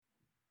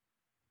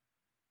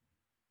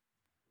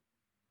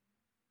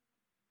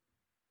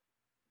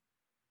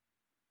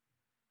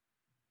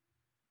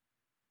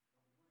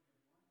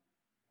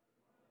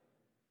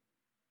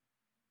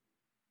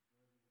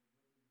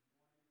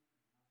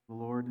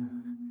Lord.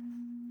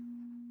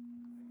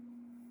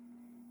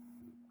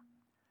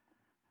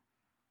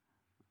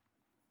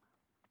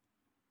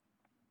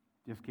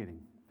 Just kidding.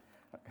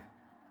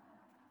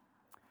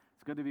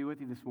 It's good to be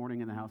with you this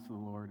morning in the house of the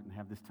Lord and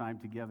have this time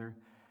together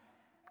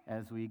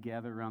as we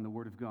gather around the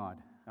Word of God.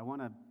 I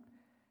want to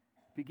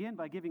begin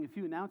by giving a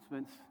few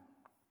announcements.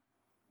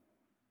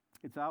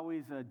 It's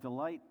always a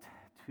delight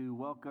to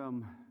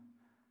welcome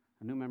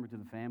a new member to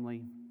the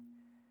family.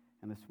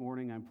 And this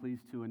morning I'm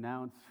pleased to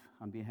announce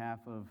on behalf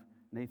of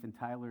Nathan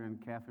Tyler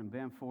and Catherine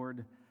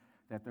Bamford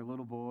that their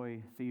little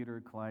boy,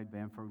 Theodore Clyde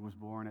Bamford, was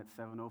born at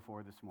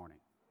 7:04 this morning.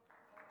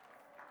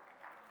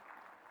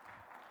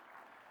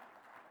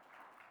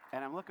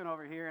 And I'm looking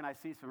over here and I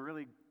see some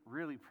really,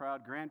 really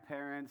proud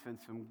grandparents and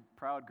some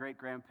proud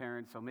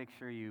great-grandparents, so make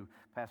sure you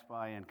pass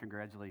by and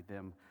congratulate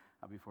them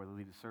before they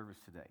leave the service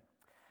today.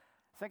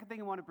 Second thing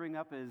I want to bring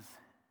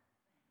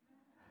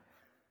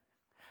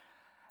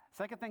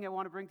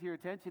to your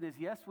attention is,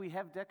 yes, we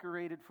have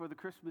decorated for the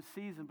Christmas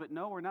season, but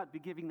no, we're not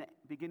beginning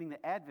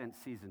the Advent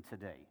season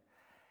today.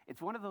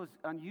 It's one of those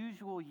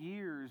unusual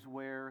years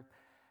where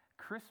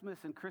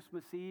Christmas and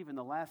Christmas Eve and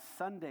the last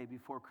Sunday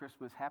before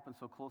Christmas happen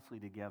so closely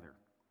together.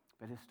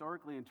 But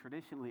historically and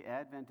traditionally,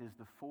 Advent is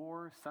the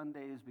 4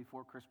 Sundays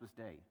before Christmas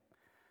Day.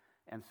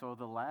 And so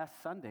the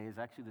last Sunday is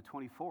actually the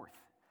 24th.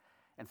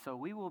 And so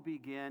we will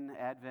begin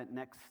Advent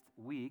next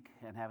week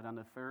and have it on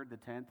the 3rd, the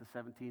 10th, the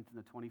 17th, and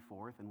the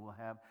 24th. And we'll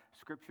have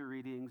scripture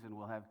readings and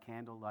we'll have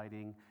candle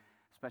lighting,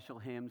 special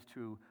hymns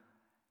to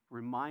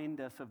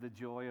remind us of the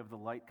joy of the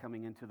light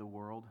coming into the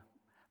world.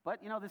 But,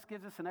 this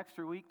gives us an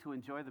extra week to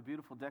enjoy the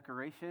beautiful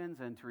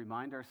decorations and to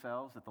remind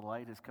ourselves that the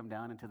light has come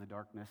down into the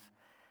darkness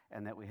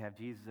and that we have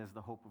Jesus as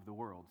the hope of the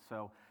world.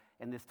 So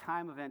in this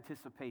time of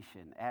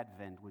anticipation,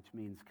 Advent, which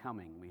means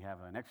coming, we have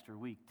an extra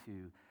week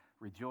to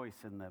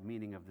rejoice in the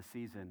meaning of the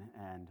season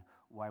and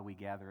why we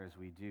gather as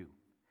we do.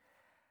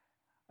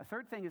 A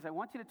third thing is I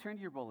want you to turn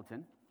to your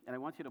bulletin, and I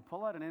want you to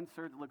pull out an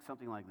insert that looks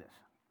something like this.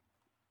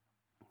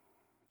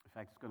 In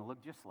fact, it's going to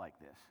look just like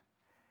this.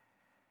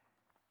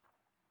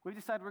 We've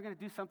decided we're going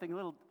to do something a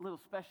little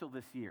special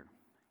this year.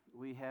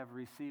 We have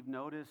received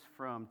notice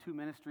from 2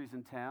 ministries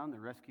in town, the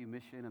Rescue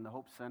Mission and the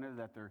Hope Center,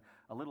 that they're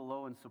a little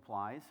low in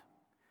supplies.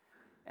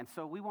 And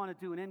so we want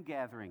to do an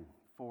in-gathering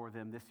for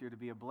them this year to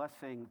be a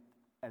blessing,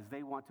 as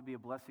they want to be a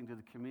blessing to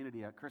the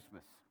community at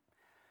Christmas.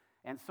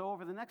 And so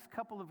over the next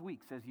couple of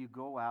weeks, as you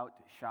go out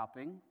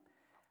shopping,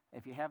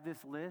 if you have this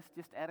list,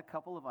 just add a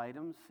couple of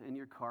items in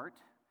your cart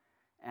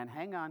and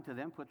hang on to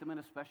them, put them in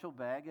a special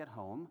bag at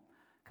home,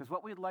 because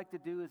what we'd like to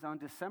do is on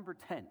December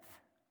 10th,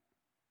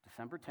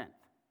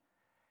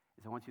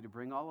 is I want you to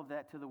bring all of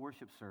that to the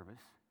worship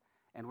service,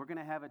 and we're going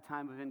to have a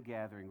time of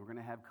in-gathering. We're going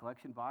to have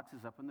collection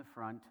boxes up in the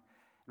front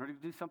in order to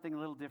do something a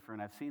little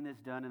different. I've seen this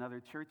done in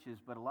other churches,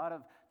 but a lot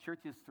of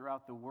churches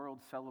throughout the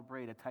world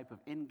celebrate a type of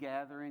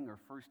in-gathering or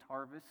first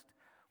harvest,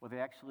 where they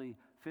actually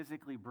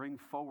physically bring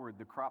forward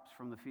the crops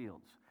from the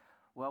fields.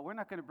 Well, we're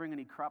not going to bring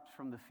any crops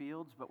from the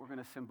fields, but we're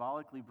going to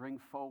symbolically bring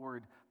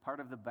forward part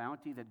of the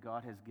bounty that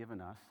God has given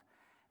us.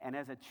 And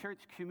as a church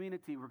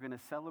community, we're going to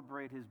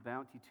celebrate his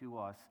bounty to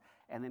us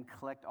and then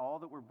collect all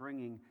that we're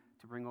bringing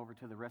to bring over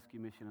to the Rescue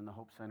Mission and the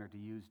Hope Center to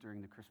use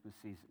during the Christmas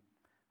season.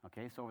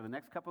 Okay, so over the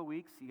next couple of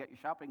weeks, you got your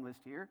shopping list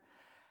here.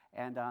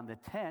 And on the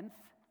 10th,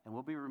 and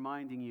we'll be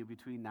reminding you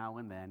between now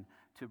and then,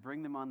 to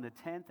bring them on the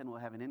 10th, and we'll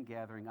have an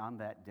in-gathering on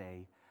that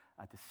day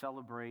to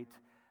celebrate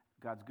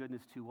God's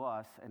goodness to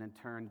us and in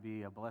turn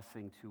be a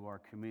blessing to our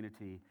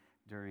community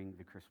during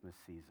the Christmas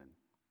season.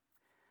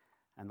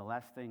 And the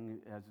last thing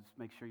is just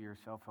make sure your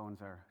cell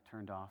phones are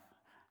turned off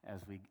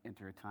as we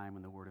enter a time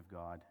in the Word of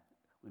God.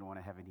 We don't want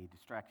to have any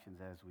distractions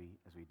as we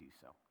do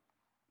so.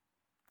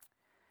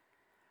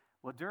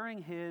 Well,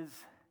 during his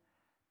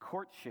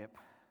courtship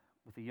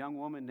with a young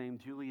woman named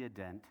Julia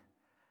Dent,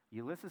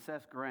 Ulysses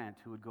S. Grant,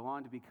 who would go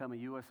on to become a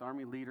U.S.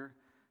 Army leader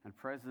and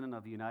President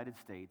of the United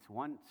States,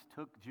 once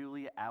took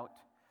Julia out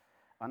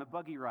on a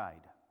buggy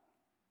ride.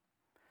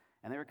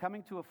 And they were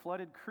coming to a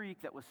flooded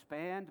creek that was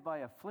spanned by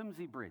a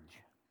flimsy bridge.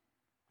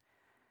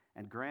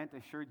 And Grant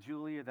assured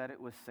Julia that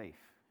it was safe.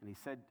 And he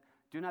said,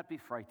 "Do not be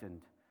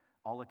frightened.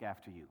 I'll look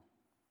after you."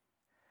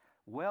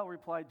 "Well,"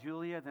 replied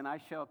Julia, "then I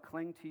shall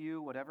cling to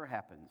you whatever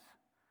happens."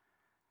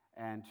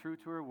 And true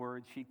to her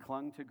word, she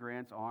clung to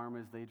Grant's arm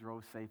as they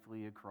drove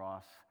safely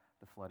across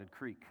the flooded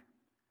creek.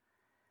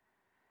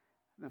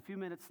 And a few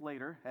minutes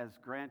later, as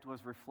Grant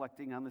was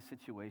reflecting on the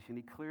situation,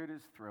 he cleared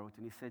his throat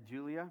and he said,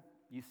 "Julia,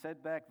 you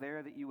said back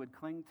there that you would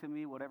cling to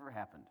me whatever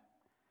happened.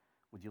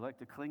 Would you like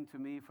to cling to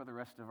me for the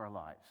rest of our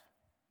lives?"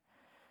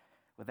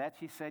 With that,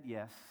 she said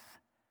yes,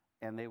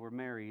 and they were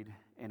married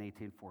in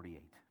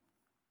 1848.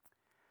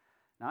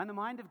 Now, in the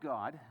mind of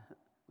God,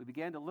 we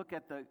began to look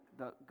at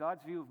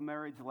God's view of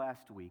marriage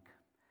last week.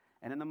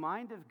 And in the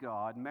mind of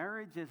God,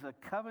 marriage is a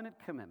covenant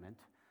commitment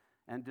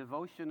and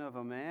devotion of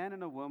a man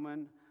and a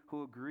woman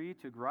who agree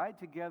to ride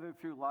together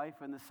through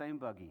life in the same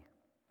buggy.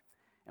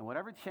 And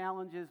whatever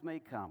challenges may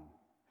come,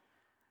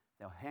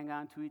 they'll hang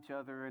on to each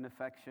other in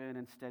affection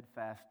and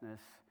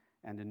steadfastness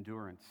and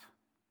endurance.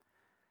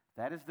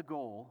 That is the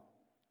goal.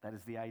 That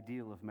is the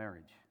ideal of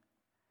marriage.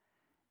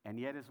 And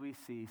yet, as we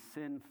see,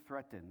 sin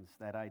threatens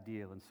that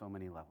ideal in so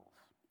many levels.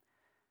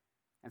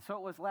 And so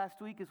it was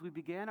last week as we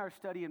began our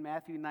study in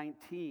Matthew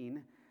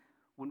 19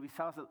 when we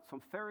saw that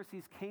some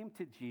Pharisees came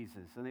to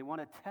Jesus and they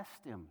want to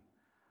test him.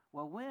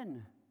 Well,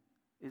 when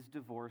is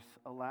divorce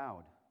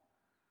allowed?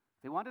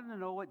 They wanted to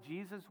know what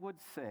Jesus would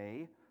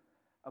say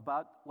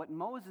about what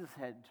Moses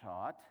had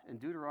taught in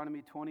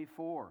Deuteronomy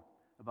 24,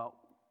 about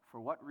for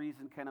what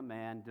reason can a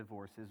man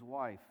divorce his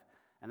wife.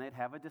 And they'd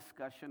have a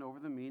discussion over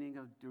the meaning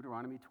of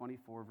Deuteronomy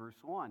 24, verse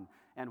 1.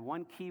 And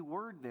one key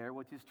word there,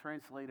 which is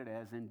translated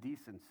as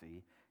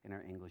indecency in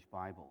our English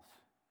Bibles.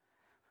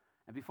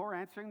 And before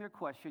answering their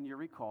question, you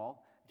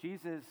recall,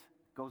 Jesus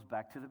goes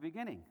back to the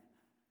beginning.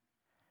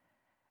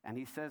 And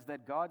he says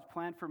that God's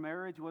plan for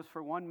marriage was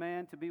for one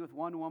man to be with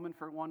one woman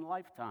for one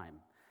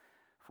lifetime.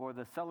 For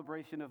the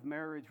celebration of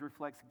marriage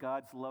reflects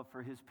God's love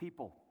for his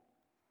people.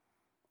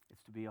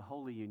 It's to be a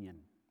holy union,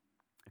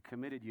 a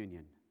committed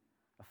union,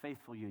 a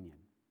faithful union,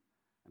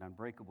 an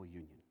unbreakable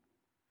union.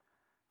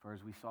 For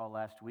as we saw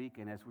last week,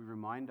 and as we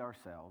remind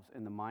ourselves,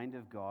 in the mind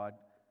of God,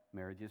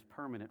 marriage is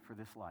permanent for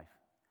this life.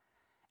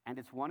 And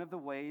it's one of the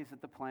ways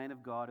that the plan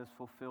of God is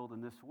fulfilled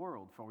in this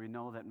world, for we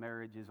know that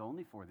marriage is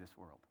only for this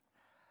world,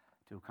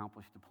 to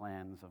accomplish the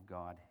plans of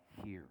God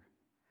here.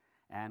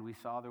 And we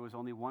saw there was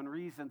only one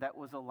reason that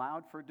was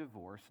allowed for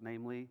divorce,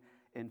 namely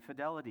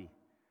infidelity.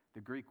 The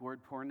Greek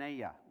word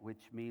porneia,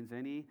 which means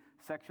any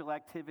sexual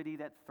activity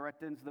that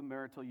threatens the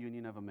marital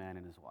union of a man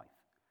and his wife.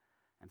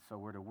 And so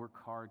we're to work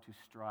hard to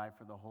strive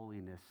for the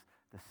holiness,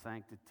 the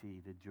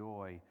sanctity, the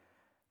joy,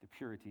 the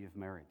purity of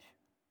marriage.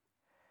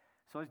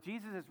 So as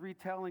Jesus is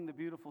retelling the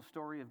beautiful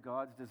story of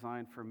God's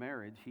design for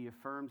marriage, he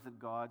affirms that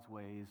God's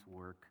ways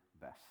work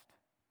best.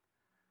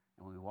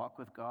 And when we walk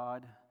with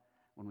God,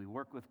 when we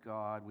work with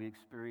God, we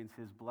experience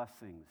his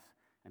blessings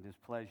and his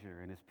pleasure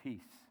and his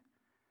peace.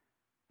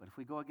 But if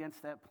we go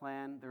against that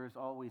plan, there is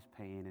always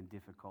pain and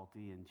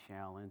difficulty and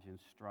challenge and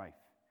strife.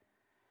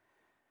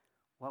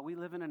 Well, we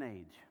live in an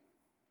age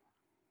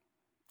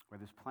where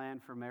this plan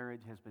for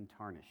marriage has been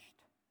tarnished,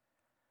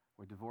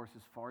 where divorce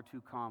is far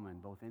too common,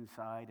 both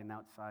inside and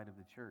outside of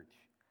the church.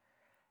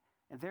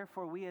 And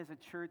therefore, we as a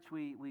church,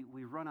 we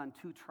run on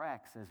two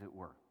tracks, as it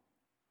were.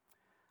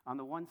 On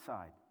the one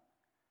side,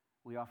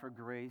 we offer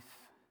grace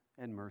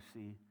and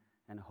mercy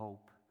and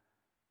hope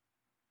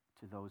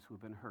to those who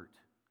have been hurt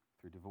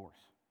through divorce.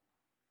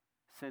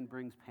 Sin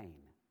brings pain.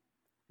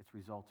 Its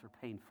results are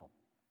painful.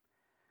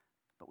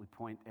 But we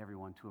point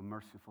everyone to a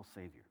merciful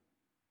Savior.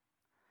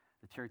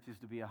 The church is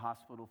to be a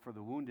hospital for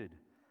the wounded,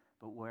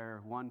 but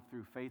where one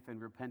through faith and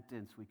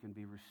repentance we can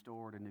be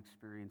restored and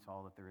experience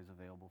all that there is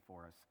available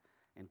for us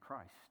in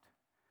Christ.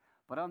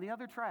 But on the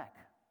other track,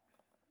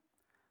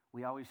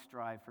 we always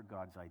strive for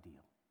God's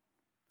ideal.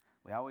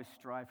 We always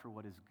strive for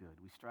what is good.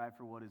 We strive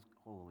for what is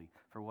holy,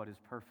 for what is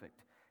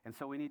perfect. And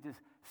so we need to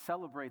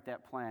celebrate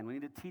that plan. We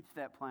need to teach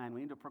that plan.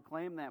 We need to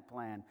proclaim that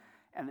plan.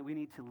 And then we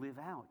need to live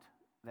out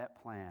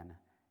that plan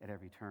at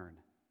every turn.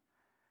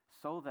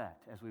 So that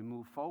as we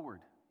move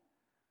forward,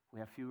 we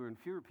have fewer and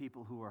fewer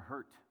people who are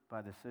hurt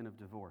by the sin of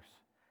divorce,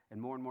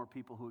 and more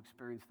people who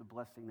experience the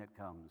blessing that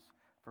comes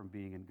from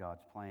being in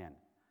God's plan.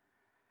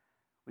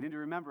 We need to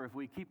remember, if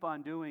we keep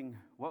on doing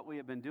what we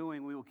have been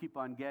doing, we will keep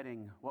on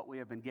getting what we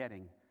have been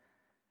getting.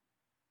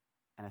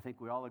 And I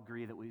think we all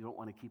agree that we don't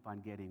want to keep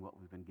on getting what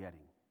we've been getting.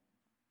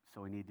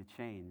 So we need to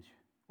change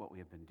what we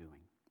have been doing.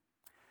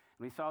 And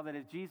we saw that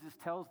as Jesus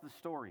tells the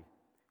story,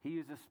 he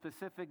uses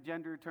specific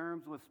gender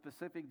terms with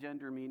specific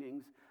gender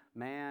meanings: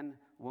 man,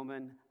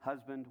 woman,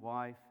 husband,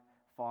 wife,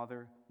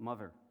 father,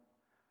 mother.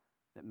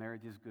 That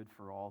marriage is good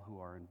for all who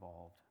are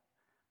involved.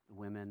 The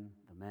women,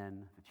 the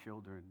men, the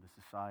children,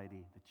 the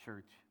society, the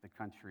church, the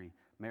country.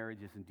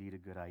 Marriage is indeed a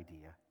good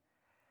idea.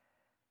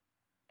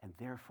 And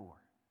therefore,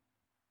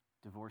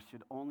 divorce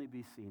should only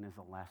be seen as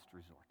a last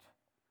resort.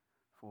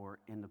 For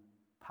in the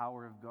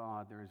power of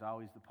God, there is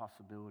always the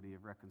possibility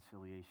of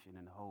reconciliation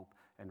and hope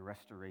and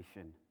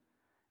restoration,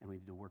 and we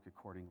need to work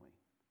accordingly.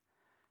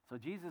 So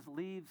Jesus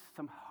leaves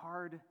some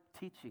hard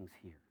teachings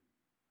here.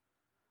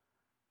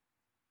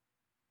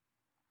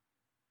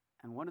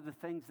 And one of the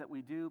things that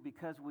we do,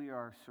 because we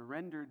are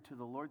surrendered to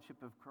the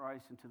lordship of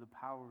Christ and to the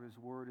power of his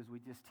word, is we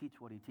just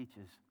teach what he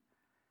teaches.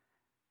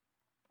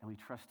 And we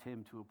trust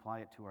him to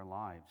apply it to our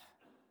lives.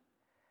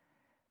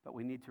 But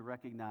we need to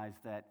recognize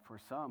that for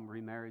some,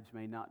 remarriage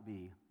may not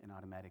be an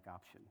automatic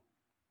option.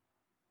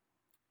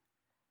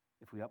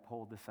 If we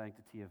uphold the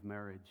sanctity of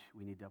marriage,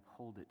 we need to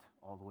uphold it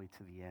all the way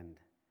to the end.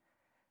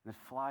 And it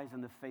flies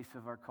in the face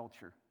of our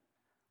culture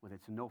with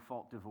its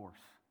no-fault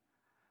divorce,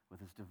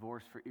 with its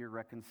divorce for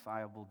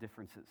irreconcilable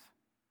differences,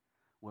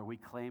 where we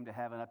claim to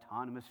have an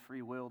autonomous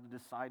free will to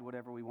decide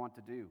whatever we want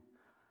to do.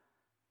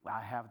 Well,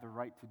 I have the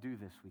right to do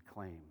this, we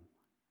claim.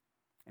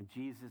 And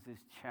Jesus is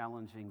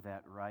challenging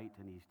that right,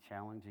 and he's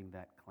challenging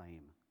that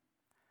claim.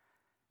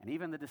 And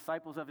even the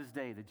disciples of his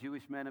day, the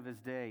Jewish men of his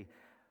day,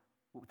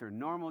 with their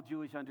normal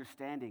Jewish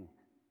understanding,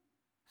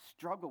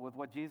 struggle with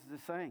what Jesus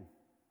is saying.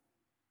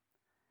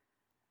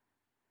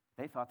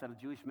 They thought that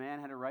a Jewish man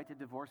had a right to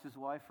divorce his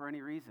wife for any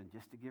reason,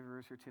 just to give her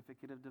a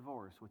certificate of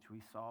divorce, which we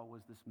saw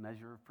was this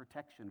measure of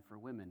protection for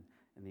women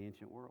in the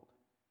ancient world.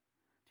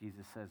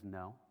 Jesus says,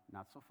 no,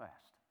 not so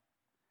fast.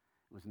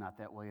 It was not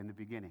that way in the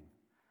beginning.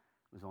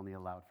 It was only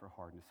allowed for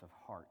hardness of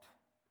heart.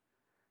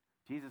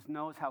 Jesus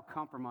knows how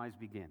compromise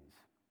begins.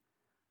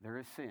 There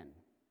is sin.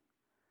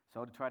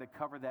 So to try to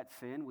cover that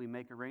sin, we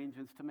make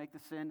arrangements to make the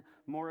sin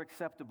more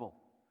acceptable.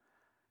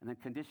 And then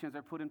conditions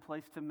are put in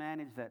place to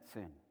manage that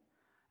sin.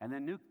 And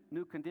then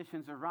new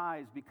conditions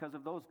arise because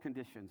of those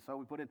conditions. So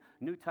we put in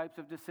new types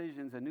of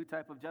decisions and new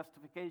type of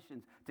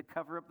justifications to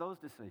cover up those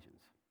decisions.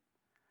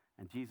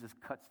 And Jesus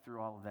cuts through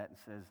all of that and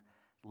says,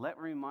 let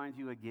me remind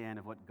you again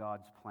of what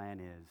God's plan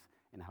is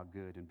and how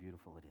good and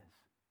beautiful it is.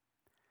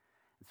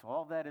 And so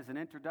all that is an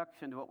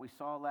introduction to what we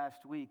saw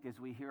last week as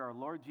we hear our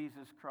Lord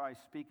Jesus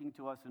Christ speaking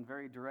to us in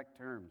very direct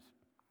terms.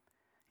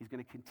 He's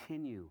going to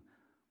continue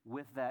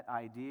with that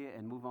idea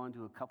and move on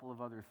to a couple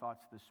of other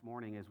thoughts this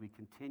morning as we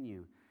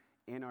continue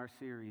in our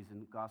series in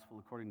the Gospel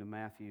according to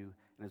Matthew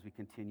and as we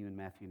continue in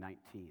Matthew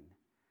 19.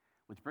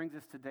 Which brings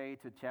us today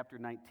to chapter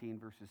 19,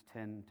 verses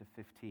 10 to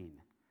 15.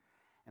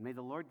 And may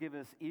the Lord give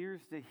us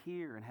ears to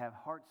hear and have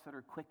hearts that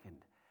are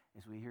quickened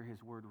as we hear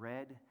his word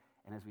read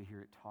and as we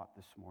hear it taught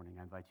this morning.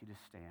 I invite you to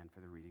stand for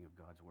the reading of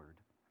God's word.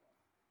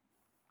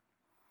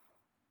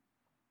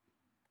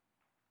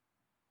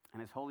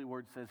 And his holy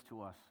word says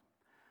to us,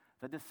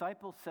 the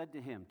disciples said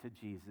to him, to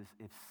Jesus,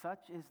 if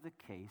such is the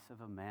case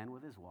of a man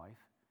with his wife,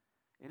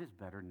 it is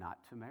better not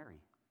to marry.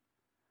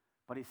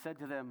 But he said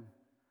to them,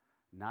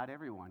 not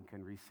everyone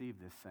can receive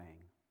this saying,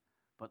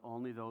 but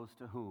only those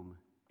to whom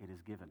it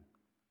is given.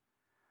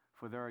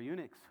 For there are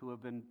eunuchs who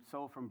have been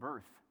so from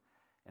birth,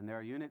 and there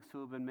are eunuchs who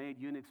have been made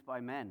eunuchs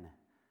by men,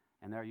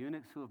 and there are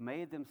eunuchs who have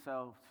made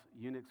themselves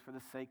eunuchs for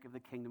the sake of the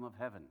kingdom of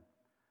heaven.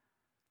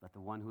 Let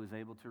the one who is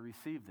able to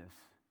receive this,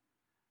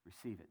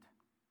 receive it.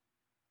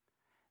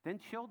 Then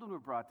children were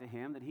brought to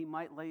him that he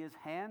might lay his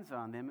hands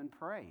on them and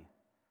pray.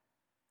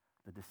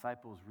 The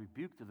disciples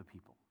rebuked the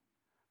people,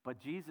 but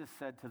Jesus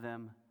said to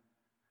them,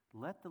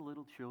 let the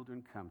little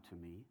children come to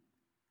me,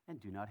 and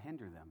do not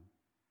hinder them,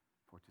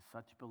 for to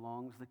such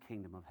belongs the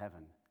kingdom of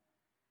heaven.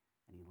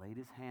 And he laid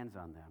his hands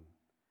on them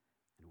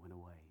and went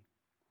away.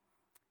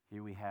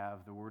 Here we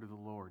have the word of the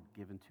Lord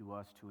given to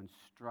us to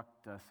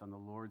instruct us on the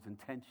Lord's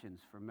intentions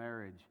for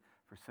marriage,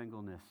 for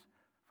singleness,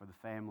 for the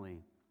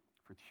family,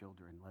 for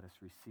children. Let us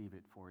receive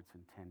it for its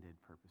intended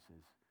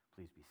purposes.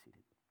 Please be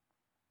seated.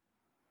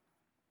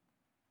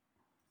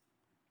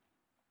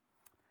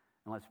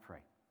 And let's pray.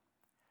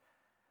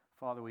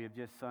 Father, we have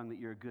just sung that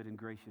you're a good and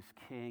gracious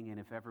King, and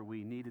if ever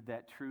we needed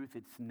that truth,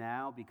 it's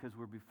now because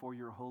we're before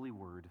your holy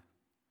word.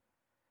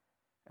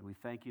 And we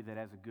thank you that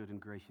as a good and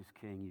gracious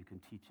King, you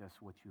can teach us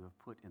what you have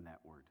put in that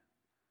word.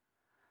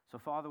 So,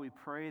 Father, we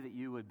pray that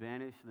you would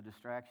banish the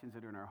distractions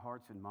that are in our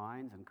hearts and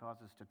minds and cause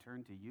us to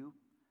turn to you,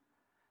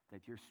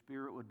 that your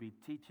Spirit would be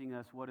teaching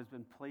us what has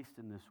been placed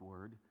in this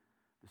word,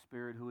 the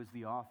Spirit who is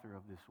the author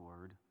of this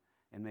word,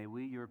 and may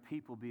we, your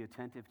people, be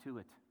attentive to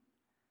it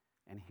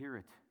and hear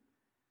it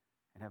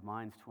and have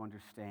minds to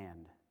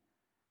understand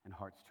and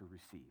hearts to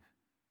receive.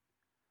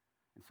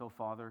 And so,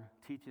 Father,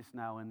 teach us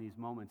now in these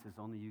moments as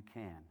only you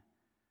can.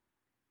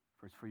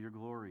 For it's for your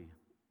glory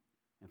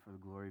and for the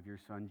glory of your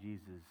Son,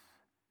 Jesus,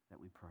 that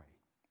we pray.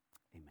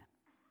 Amen.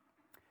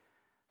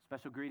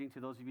 Special greeting to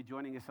those of you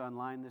joining us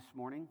online this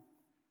morning.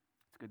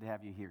 It's good to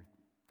have you here.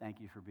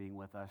 Thank you for being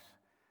with us.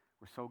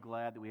 We're so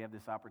glad that we have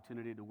this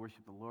opportunity to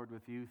worship the Lord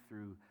with you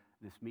through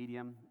this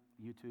medium,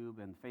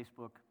 YouTube and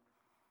Facebook.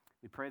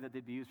 We pray that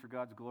they'd be used for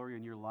God's glory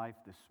in your life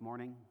this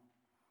morning.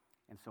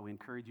 And so we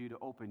encourage you to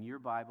open your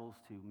Bibles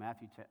to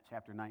Matthew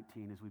chapter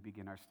 19 as we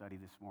begin our study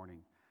this morning.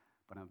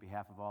 But on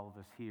behalf of all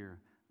of us here,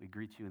 we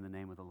greet you in the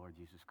name of the Lord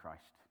Jesus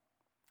Christ.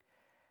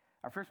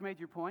 Our first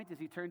major point as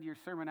you turn to your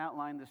sermon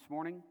outline this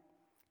morning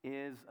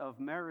is of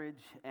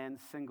marriage and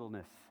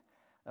singleness.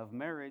 Of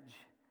marriage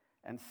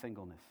and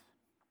singleness.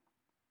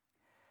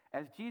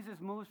 As Jesus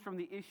moves from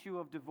the issue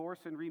of divorce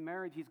and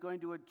remarriage, he's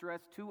going to address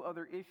two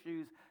other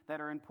issues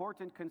that are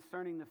important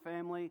concerning the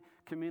family,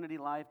 community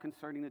life,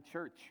 concerning the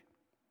church,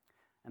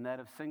 and that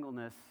of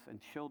singleness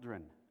and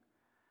children.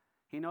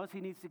 He knows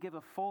he needs to give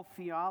a full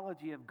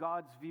theology of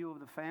God's view of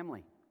the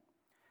family.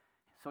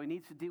 So he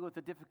needs to deal with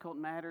the difficult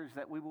matters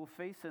that we will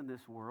face in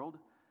this world,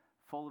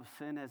 full of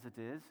sin as it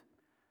is,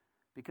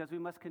 because we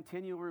must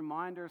continue to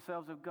remind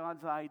ourselves of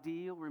God's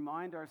ideal,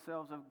 remind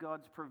ourselves of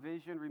God's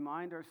provision,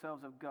 remind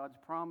ourselves of God's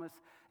promise,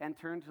 and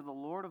turn to the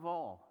Lord of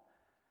all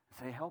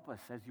and say, help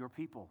us as your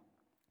people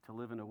to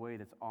live in a way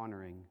that's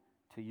honoring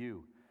to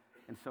you.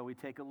 And so we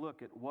take a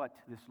look at what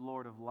this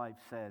Lord of life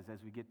says as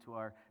we get to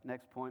our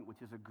next point,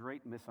 which is a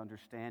great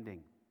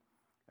misunderstanding.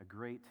 A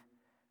great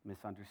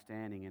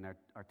misunderstanding, and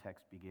our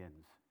text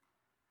begins.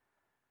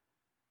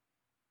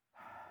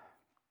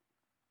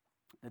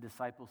 The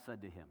disciples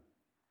said to him,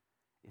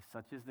 if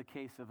such is the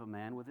case of a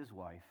man with his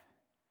wife,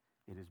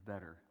 it is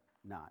better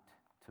not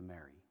to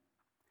marry.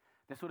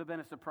 This would have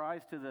been a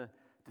surprise to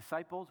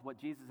disciples, what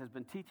Jesus has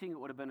been teaching. It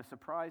would have been a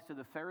surprise to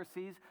the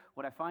Pharisees.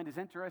 What I find is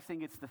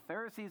interesting, it's the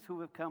Pharisees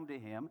who have come to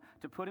him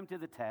to put him to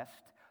the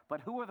test.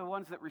 But who are the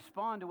ones that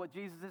respond to what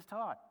Jesus has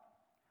taught?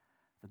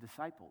 The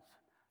disciples.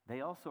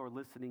 They also are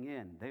listening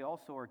in. They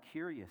also are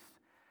curious.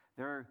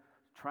 They're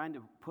trying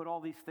to put all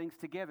these things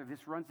together.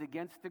 This runs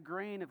against the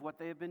grain of what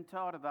they have been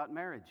taught about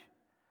marriage,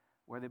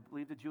 where they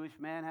believe the Jewish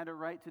man had a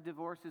right to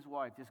divorce his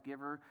wife, just give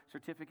her a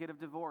certificate of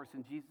divorce.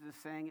 And Jesus is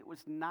saying it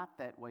was not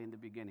that way in the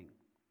beginning.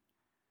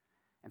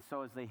 And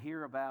so as they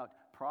hear about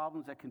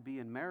problems that can be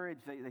in marriage,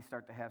 they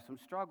start to have some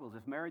struggles.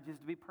 If marriage is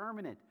to be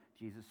permanent,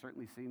 Jesus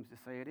certainly seems to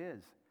say it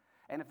is.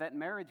 And if that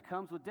marriage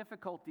comes with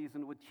difficulties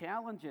and with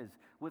challenges,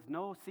 with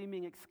no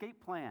seeming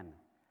escape plan,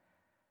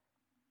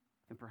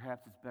 then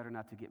perhaps it's better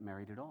not to get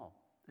married at all.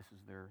 This is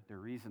their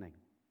reasoning.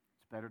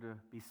 It's better to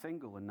be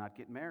single and not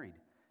get married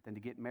than to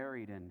get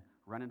married and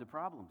run into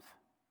problems.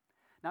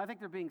 Now, I think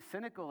they're being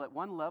cynical at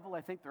one level.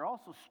 I think they're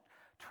also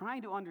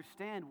trying to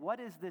understand what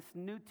is this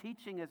new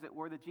teaching, as it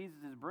were, that Jesus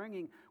is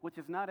bringing, which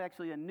is not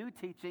actually a new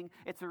teaching.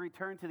 It's a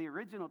return to the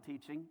original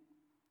teaching.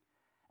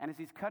 And as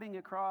he's cutting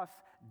across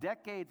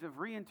decades of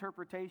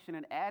reinterpretation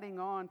and adding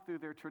on through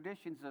their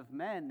traditions of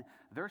men,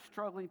 they're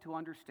struggling to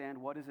understand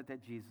what is it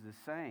that Jesus is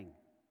saying.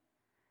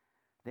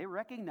 They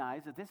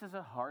recognize that this is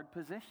a hard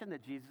position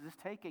that Jesus is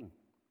taking.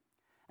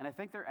 And I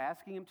think they're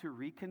asking him to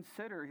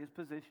reconsider his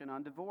position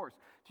on divorce.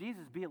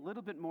 Jesus, be a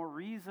little bit more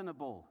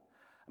reasonable.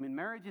 I mean,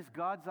 marriage is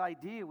God's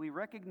idea. We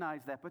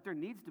recognize that, but there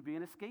needs to be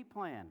an escape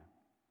plan.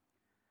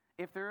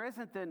 If there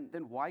isn't,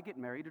 then why get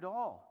married at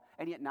all?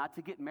 And yet not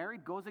to get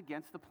married goes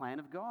against the plan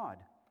of God.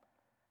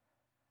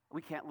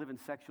 We can't live in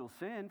sexual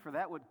sin, for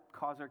that would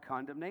cause our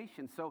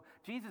condemnation. So,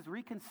 Jesus,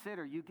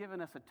 reconsider. You've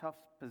given us a tough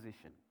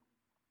position.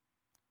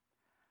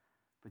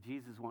 But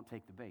Jesus won't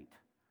take the bait.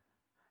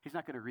 He's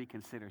not going to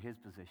reconsider his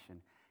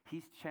position.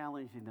 He's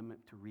challenging them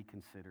to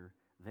reconsider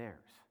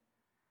theirs.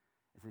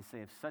 As they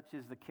say, if such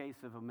is the case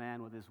of a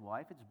man with his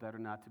wife, it's better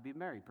not to be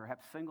married.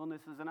 Perhaps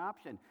singleness is an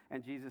option.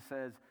 And Jesus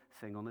says,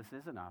 singleness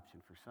is an option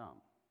for some.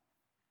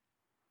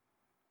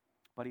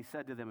 But he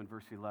said to them in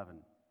verse 11,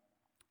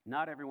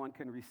 not everyone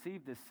can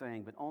receive this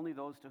saying, but only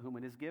those to whom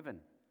it is given.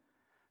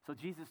 So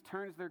Jesus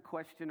turns their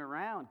question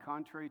around,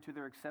 contrary to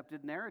their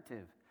accepted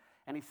narrative.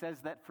 And he says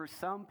that for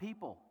some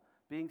people,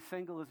 being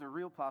single is a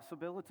real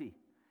possibility.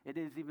 It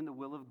is even the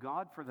will of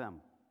God for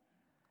them.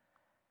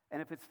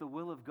 And if it's the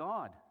will of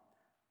God,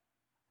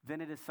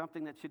 then it is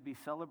something that should be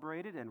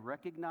celebrated and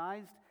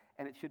recognized,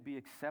 and it should be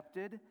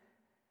accepted,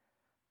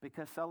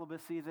 because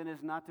celibacy then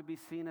is not to be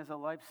seen as a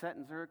life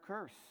sentence or a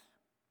curse,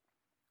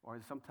 or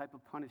as some type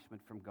of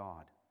punishment from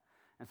God.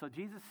 And so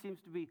Jesus seems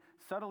to be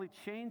subtly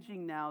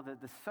changing now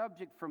the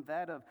subject from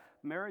that of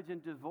marriage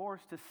and divorce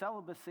to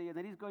celibacy, and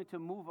then he's going to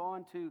move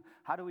on to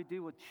how do we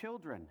deal with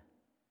children.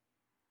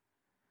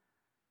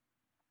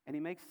 And he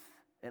makes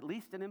at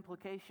least an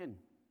implication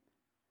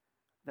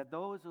that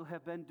those who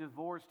have been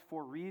divorced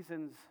for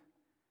reasons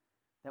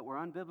that were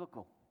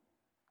unbiblical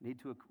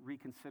need to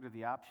reconsider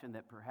the option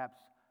that perhaps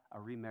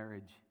a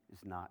remarriage is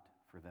not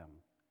for them.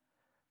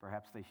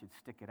 Perhaps they should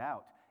stick it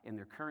out in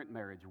their current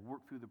marriage,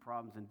 work through the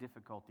problems and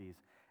difficulties,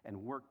 and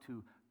work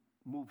to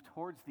move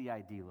towards the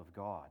ideal of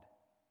God.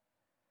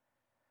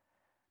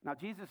 Now,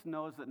 Jesus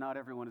knows that not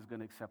everyone is going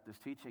to accept this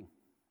teaching.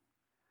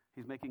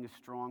 He's making a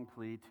strong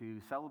plea to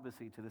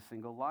celibacy, to the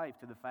single life,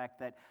 to the fact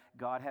that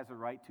God has a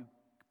right to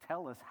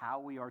tell us how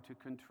we are to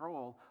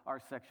control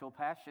our sexual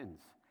passions.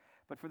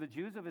 But for the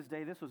Jews of his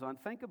day, this was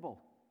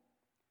unthinkable.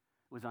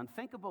 It was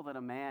unthinkable that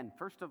a man,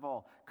 first of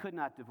all, could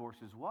not divorce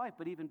his wife,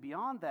 but even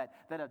beyond that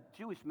a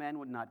Jewish man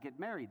would not get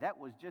married. That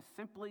was just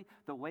simply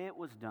the way it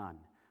was done,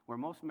 where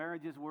most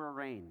marriages were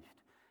arranged.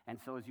 And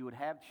so as you would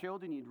have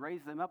children, you'd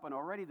raise them up, and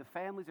already the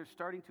families are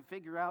starting to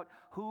figure out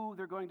who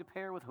they're going to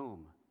pair with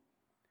whom.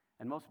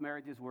 And most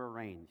marriages were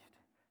arranged.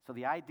 So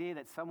the idea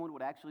that someone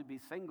would actually be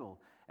single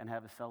and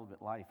have a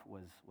celibate life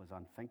was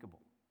unthinkable.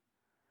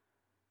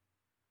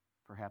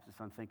 Perhaps it's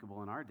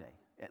unthinkable in our day,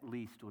 at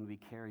least when we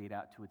carry it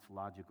out to its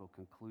logical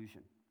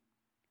conclusion.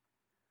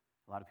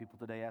 A lot of people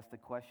today ask the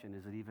question,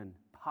 is it even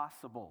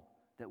possible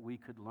that we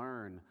could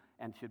learn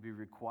and should be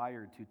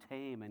required to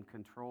tame and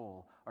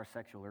control our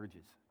sexual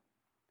urges?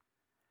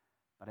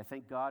 But I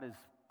think God is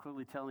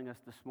clearly telling us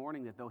this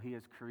morning that though he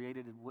has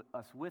created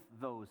us with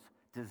those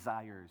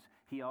desires,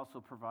 he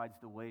also provides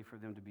the way for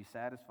them to be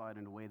satisfied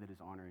in a way that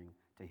is honoring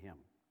to him.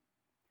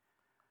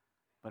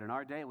 But in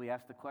our day, we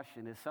ask the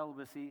question, is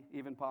celibacy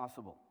even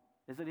possible?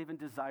 Is it even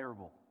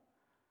desirable?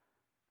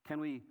 Can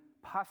we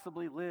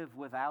possibly live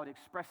without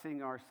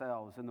expressing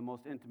ourselves in the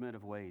most intimate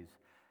of ways?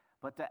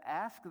 But to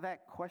ask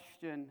that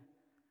question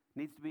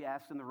needs to be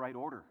asked in the right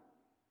order.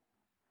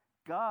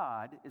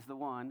 God is the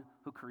one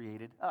who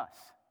created us.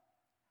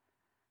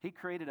 He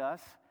created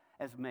us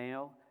as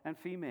male and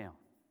female.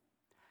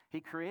 He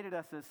created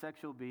us as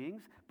sexual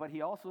beings, but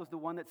he also is the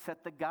one that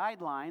set the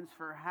guidelines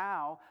for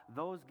how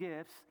those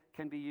gifts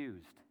can be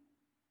used.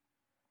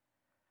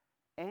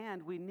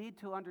 And we need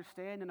to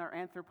understand in our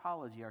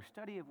anthropology, our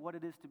study of what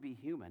it is to be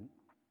human,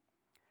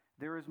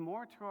 there is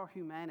more to our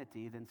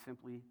humanity than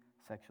simply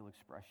sexual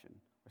expression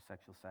or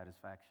sexual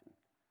satisfaction.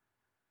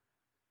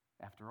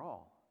 After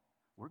all,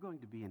 we're going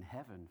to be in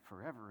heaven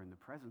forever in the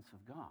presence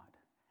of God,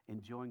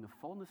 enjoying the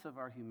fullness of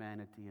our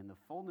humanity and the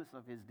fullness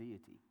of his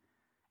deity,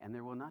 and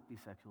there will not be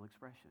sexual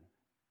expression.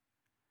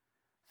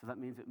 So that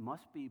means it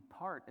must be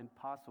part and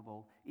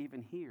possible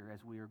even here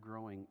as we are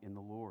growing in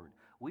the Lord.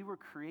 We were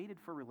created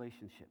for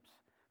relationships,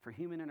 for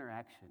human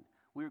interaction.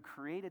 We were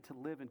created to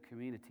live in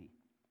community.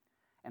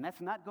 And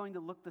that's not going to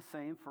look the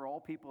same for all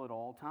people at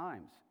all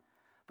times.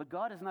 But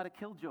God is not a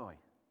killjoy.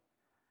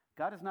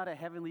 God is not a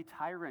heavenly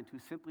tyrant who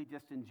simply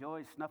just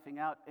enjoys snuffing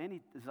out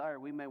any desire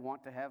we may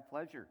want to have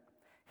pleasure.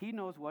 He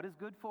knows what is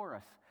good for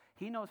us.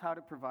 He knows how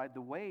to provide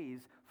the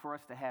ways for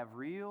us to have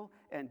real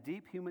and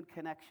deep human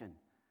connection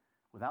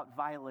without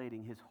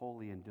violating his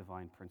holy and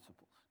divine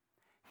principles.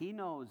 He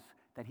knows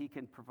that he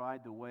can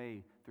provide the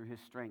way through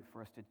his strength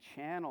for us to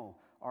channel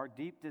our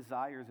deep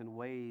desires in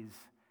ways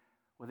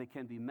where they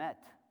can be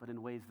met, but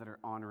in ways that are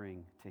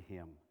honoring to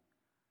him.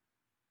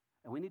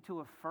 And we need to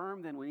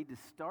affirm then, we need to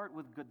start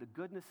with the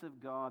goodness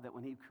of God, that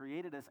when he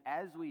created us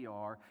as we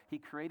are, he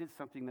created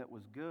something that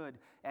was good,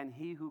 and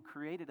he who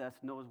created us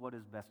knows what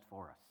is best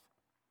for us.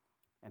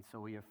 And so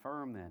we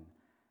affirm then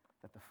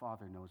that the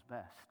Father knows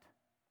best.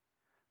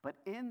 But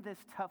in this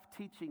tough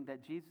teaching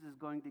that Jesus is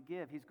going to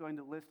give, he's going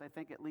to list, I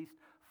think, at least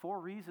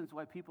 4 reasons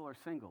why people are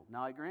single.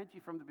 Now, I grant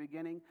you from the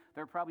beginning,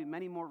 there are probably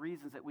many more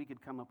reasons that we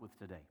could come up with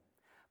today.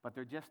 But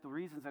they're just the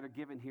reasons that are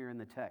given here in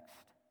the text.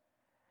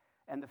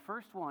 And the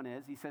first one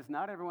is, he says,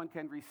 not everyone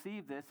can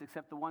receive this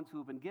except the ones who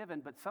have been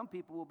given, but some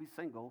people will be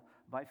single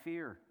by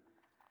fear.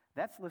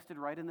 That's listed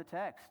right in the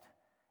text.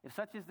 If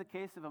such is the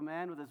case of a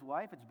man with his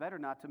wife, it's better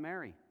not to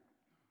marry.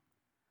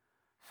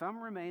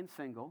 Some remain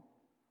single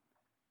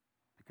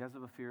because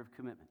of a fear of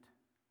commitment,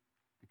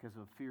 because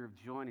of a fear of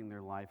joining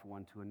their life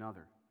one to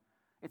another.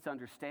 It's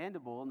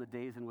understandable in the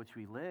days in which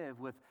we live,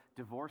 with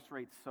divorce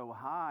rates so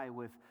high,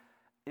 with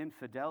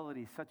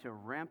infidelity such a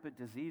rampant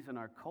disease in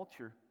our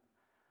culture,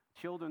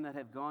 children that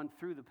have gone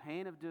through the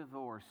pain of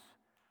divorce,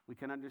 we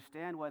can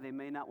understand why they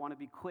may not want to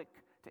be quick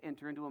to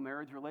enter into a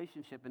marriage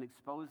relationship and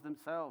expose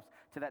themselves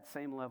to that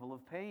same level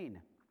of pain.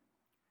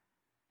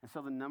 And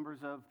so the numbers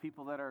of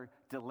people that are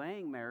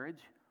delaying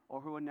marriage or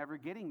who are never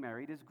getting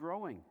married is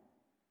growing.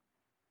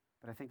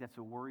 But I think that's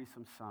a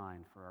worrisome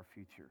sign for our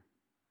future.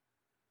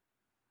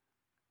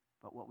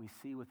 But what we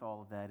see with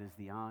all of that is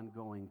the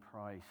ongoing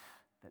price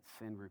that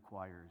sin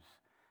requires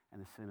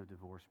and the sin of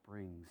divorce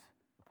brings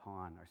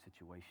upon our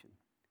situation.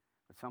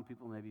 But some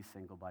people may be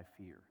single by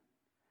fear.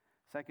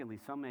 Secondly,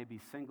 some may be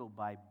single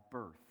by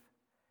birth.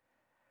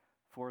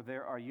 For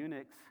there are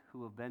eunuchs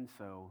who have been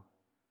so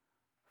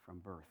from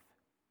birth.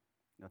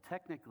 Now,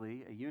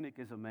 technically, a eunuch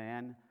is a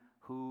man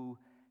who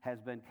has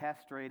been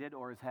castrated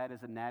or has had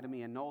his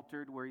anatomy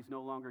unaltered, where he's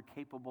no longer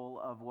capable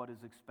of what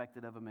is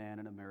expected of a man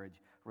in a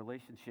marriage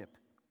relationship.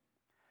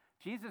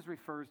 Jesus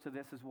refers to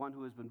this as one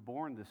who has been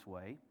born this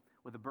way,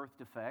 with a birth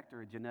defect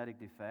or a genetic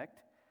defect.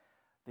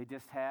 They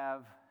just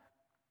have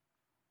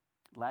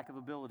lack of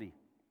ability,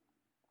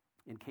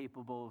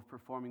 incapable of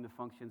performing the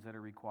functions that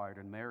are required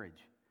in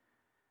marriage.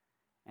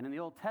 And in the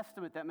Old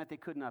Testament, that meant they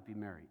could not be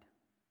married.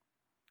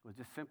 It was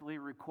just simply a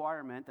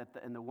requirement that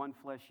in the one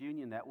flesh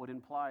union, that would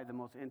imply the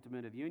most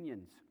intimate of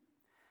unions.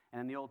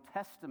 And in the Old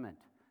Testament,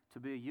 to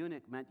be a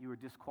eunuch meant you were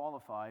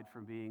disqualified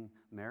from being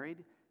married,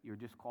 you were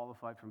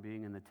disqualified from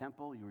being in the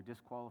temple, you were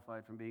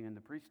disqualified from being in the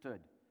priesthood,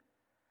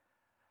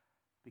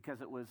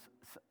 because it was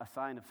a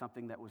sign of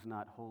something that was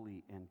not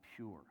holy and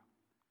pure.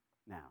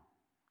 Now,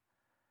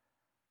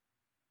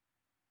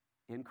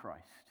 in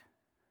Christ,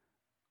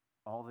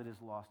 all that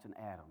is lost in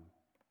Adam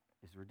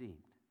is redeemed.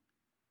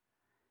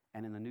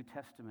 And in the New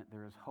Testament,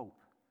 there is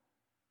hope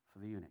for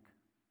the eunuch.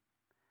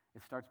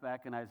 It starts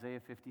back in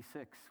Isaiah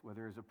 56, where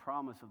there is a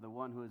promise of the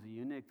one who is a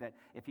eunuch, that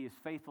if he is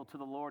faithful to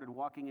the Lord and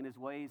walking in his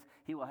ways,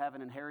 he will have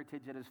an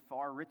inheritance that is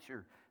far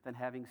richer than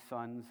having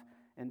sons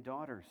and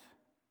daughters.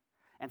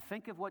 And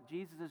think of what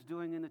Jesus is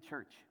doing in the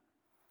church.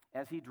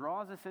 As he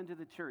draws us into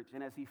the church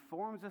and as he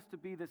forms us to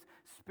be this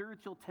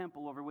spiritual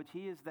temple over which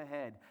he is the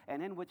head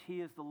and in which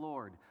he is the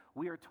Lord,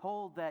 we are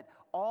told that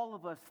all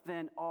of us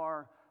then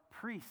are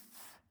priests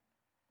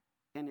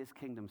in his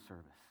kingdom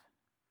service.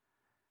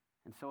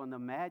 And so in the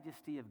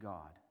majesty of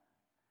God,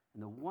 in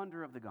the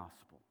wonder of the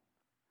gospel,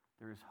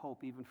 there is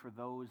hope even for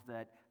those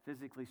that,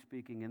 physically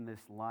speaking, in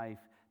this life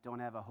don't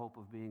have a hope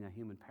of being a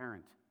human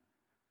parent.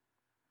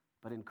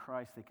 But in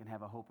Christ, they can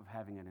have a hope of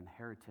having an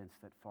inheritance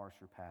that far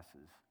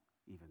surpasses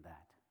even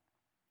that.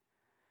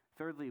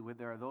 Thirdly,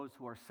 there are those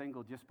who are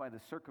single just by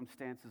the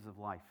circumstances of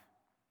life.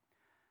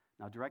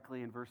 Now,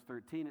 directly in verse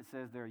 13, it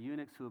says there are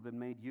eunuchs who have been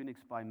made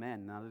eunuchs by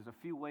men. Now, there's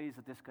a few ways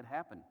that this could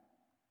happen.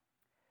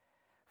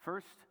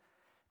 First,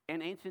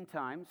 in ancient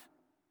times,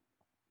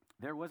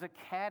 there was a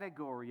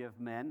category of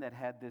men that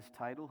had this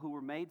title who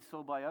were made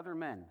so by other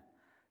men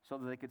so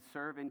that they could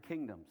serve in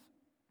kingdoms,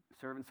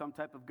 serve in some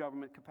type of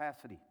government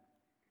capacity.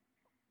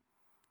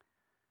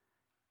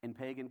 In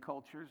pagan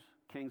cultures,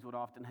 kings would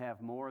often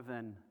have more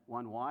than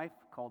one wife,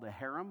 called a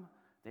harem.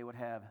 They would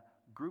have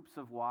groups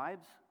of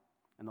wives,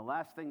 And the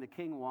last thing the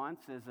king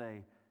wants is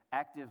an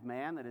active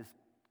man that is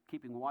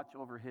keeping watch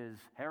over his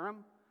harem.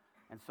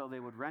 And so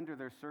they would render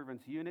their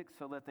servants eunuchs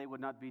so that they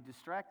would not be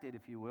distracted,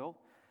 if you will,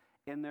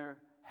 in their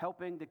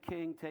helping the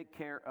king take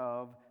care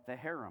of the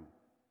harem.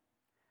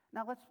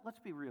 Now, let's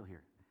be real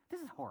here.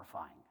 This is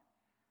horrifying.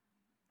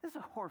 This is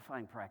a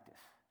horrifying practice.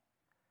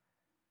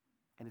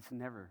 And it's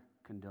never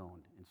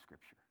condoned in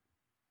Scripture.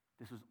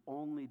 This was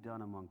only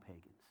done among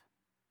pagans.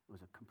 It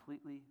was a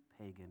completely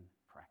pagan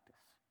practice.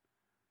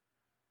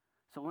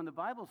 So when the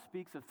Bible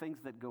speaks of things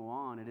that go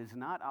on, it is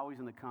not always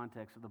in the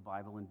context of the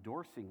Bible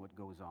endorsing what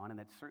goes on, and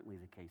that's certainly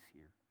the case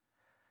here.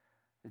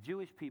 The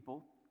Jewish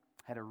people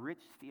had a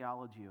rich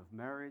theology of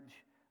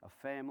marriage, of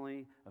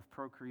family, of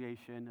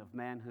procreation, of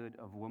manhood,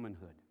 of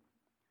womanhood.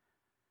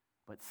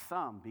 But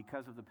some,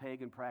 because of the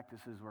pagan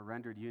practices, were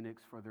rendered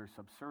eunuchs for their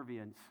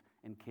subservience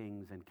in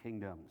kings and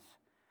kingdoms.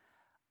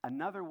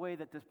 Another way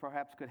that this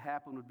perhaps could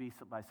happen would be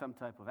by some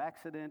type of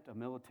accident, a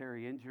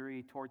military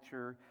injury,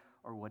 torture,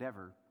 or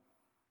whatever.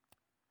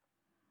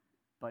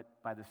 But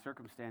by the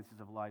circumstances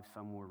of life,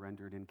 some were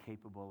rendered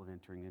incapable of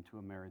entering into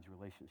a marriage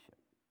relationship.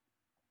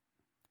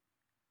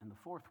 And the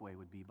fourth way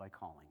would be by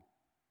calling,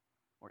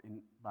 or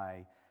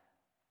by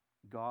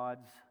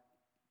God's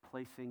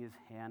placing his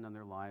hand on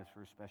their lives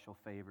for a special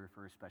favor,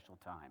 for a special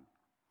time.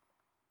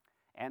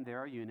 And there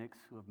are eunuchs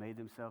who have made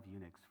themselves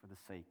eunuchs for the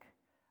sake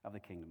of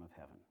the kingdom of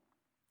heaven.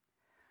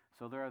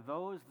 So there are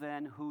those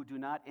then who do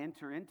not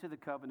enter into the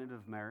covenant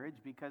of marriage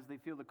because they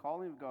feel the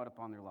calling of God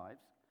upon their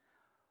lives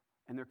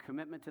and their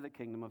commitment to the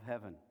kingdom of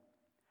heaven.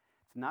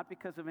 It's not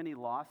because of any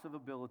loss of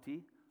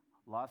ability,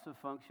 loss of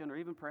function, or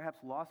even perhaps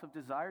loss of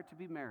desire to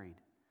be married.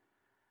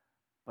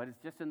 But it's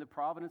just in the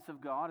providence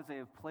of God, as they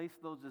have placed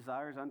those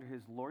desires under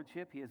his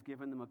lordship, he has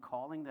given them a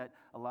calling that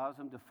allows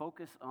them to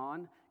focus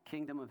on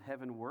kingdom of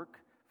heaven work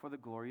for the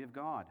glory of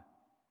God.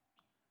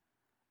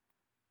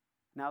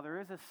 Now, there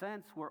is a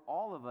sense where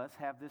all of us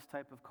have this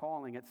type of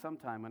calling at some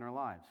time in our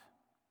lives.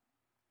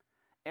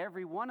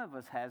 Every one of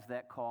us has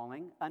that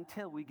calling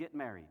until we get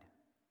married.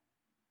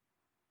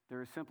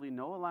 There is simply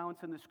no allowance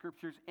in the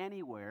Scriptures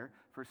anywhere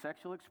for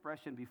sexual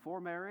expression before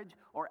marriage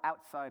or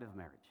outside of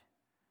marriage.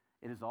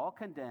 It is all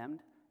condemned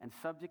and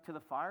subject to the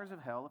fires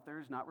of hell if there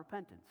is not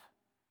repentance.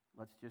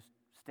 Let's just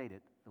state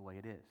it the way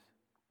it is.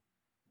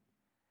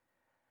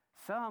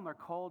 Some are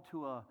called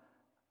to a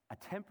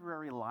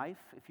temporary life,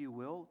 if you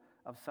will,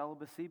 of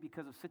celibacy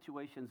because of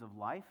situations of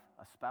life,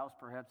 a spouse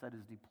perhaps that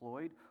is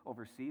deployed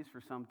overseas for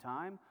some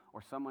time,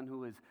 or someone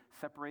who is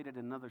separated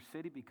in another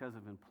city because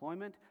of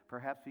employment,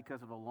 perhaps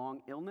because of a long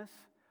illness,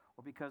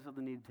 or because of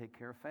the need to take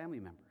care of family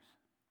members.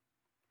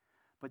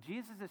 But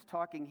Jesus is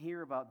talking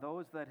here about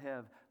those that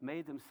have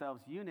made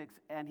themselves eunuchs,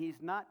 and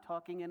he's not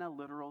talking in a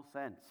literal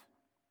sense.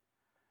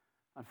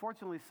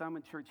 Unfortunately, some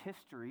in church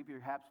history,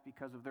 perhaps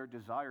because of their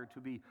desire to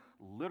be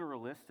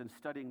literalists and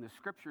studying the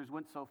Scriptures,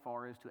 went so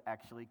far as to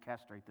actually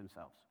castrate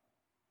themselves,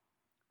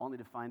 only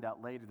to find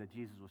out later that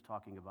Jesus was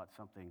talking about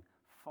something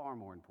far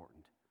more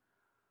important,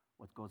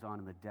 what goes on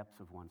in the depths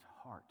of one's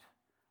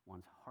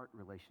heart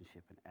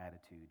relationship and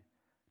attitude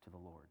to the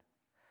Lord.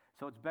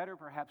 So it's better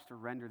perhaps to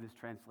render this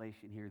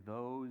translation here,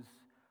 those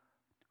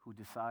who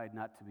decide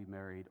not to be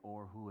married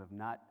or who have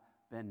not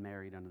been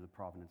married under the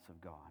providence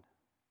of God.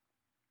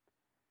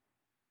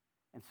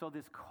 And so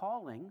this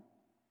calling,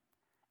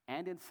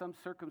 and in some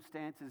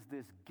circumstances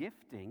this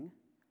gifting,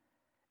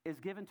 is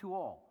given to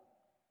all.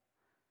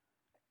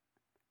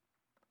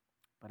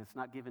 But it's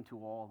not given to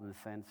all in the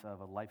sense of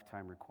a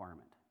lifetime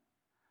requirement.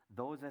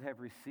 Those that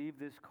have received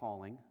this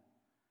calling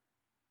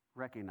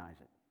recognize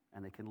it,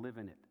 and they can live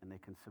in it, and they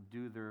can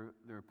subdue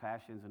their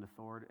passions and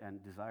authority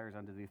and desires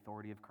under the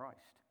authority of Christ.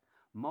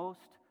 Most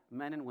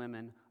men and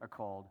women are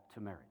called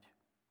to marriage,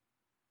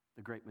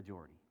 the great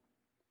majority.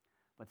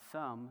 But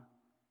some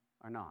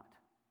are not.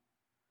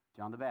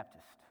 John the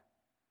Baptist,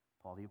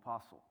 Paul the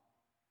Apostle,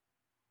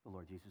 the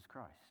Lord Jesus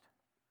Christ.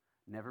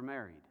 Never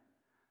married,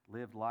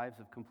 lived lives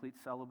of complete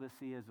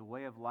celibacy as a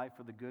way of life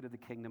for the good of the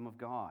kingdom of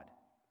God.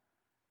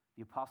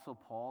 The Apostle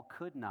Paul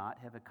could not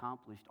have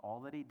accomplished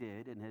all that he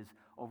did in his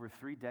over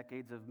 3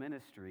 decades of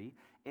ministry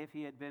if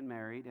he had been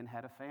married and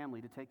had a family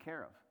to take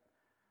care of,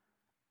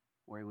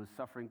 where he was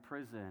suffering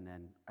prison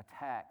and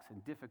attacks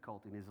and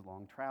difficulty in his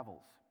long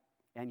travels.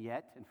 And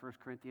yet, in 1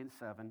 Corinthians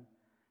 7,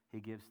 he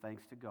gives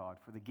thanks to God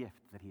for the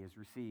gift that he has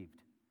received.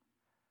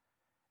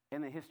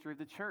 In the history of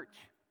the church,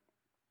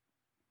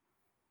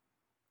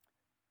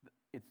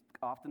 it's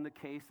often the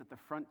case that the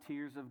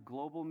frontiers of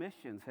global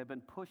missions have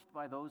been pushed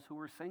by those who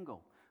were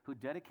single, who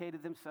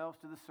dedicated themselves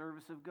to the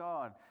service of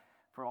God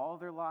for all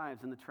their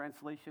lives in the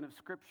translation of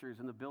scriptures,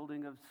 in the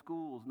building of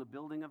schools, in the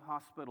building of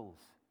hospitals.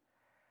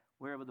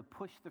 Were able to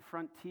push the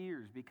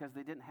frontiers because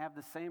they didn't have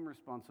the same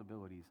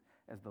responsibilities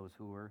as those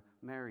who were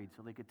married,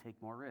 so they could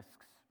take more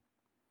risks.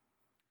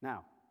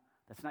 Now,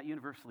 that's not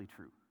universally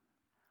true.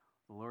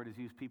 The Lord has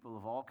used people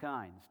of all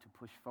kinds to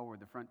push forward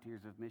the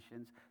frontiers of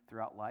missions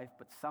throughout life,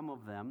 but some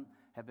of them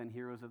have been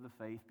heroes of the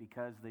faith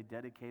because they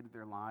dedicated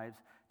their lives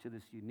to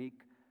this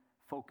unique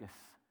focus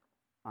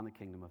on the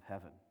kingdom of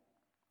heaven.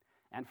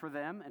 And for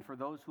them, and for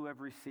those who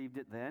have received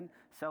it then,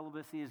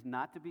 celibacy is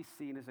not to be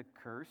seen as a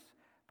curse,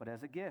 but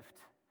as a gift.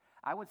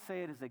 I would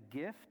say it is a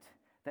gift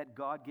that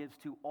God gives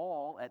to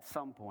all at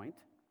some point,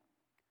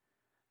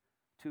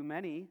 to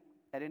many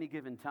at any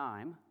given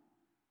time,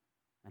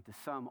 and to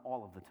some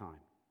all of the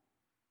time.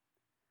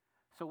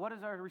 So what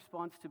is our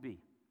response to be?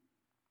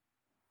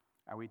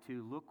 Are we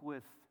to look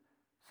with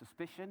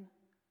suspicion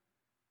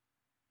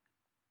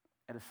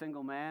at a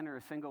single man or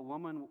a single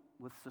woman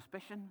with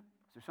suspicion?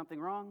 Is there something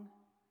wrong?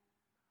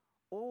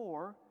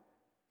 Or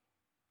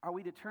are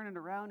we to turn it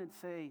around and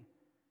say,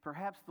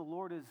 perhaps the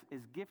Lord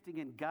is gifting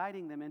and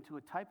guiding them into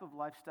a type of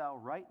lifestyle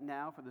right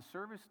now for the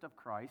service of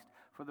Christ,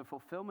 for the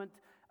fulfillment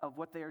of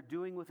what they are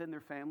doing within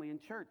their family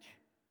and church?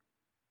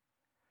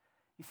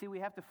 You see, we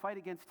have to fight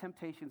against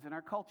temptations in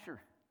our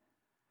culture.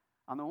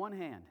 On the one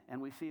hand, and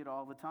we see it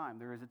all the time,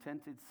 there is a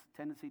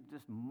tendency to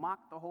just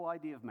mock the whole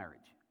idea of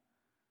marriage.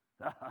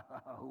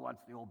 Who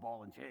wants the old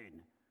ball and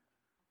chain?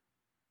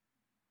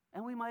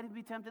 And we might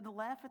be tempted to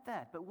laugh at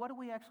that. But what are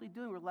we actually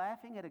doing? We're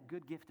laughing at a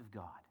good gift of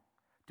God.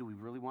 Do we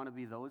really want to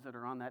be those that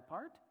are on that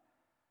part?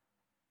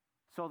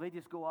 So they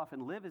just go off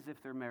and live as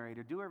if they're married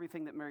or do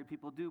everything that married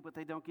people do, but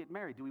they don't get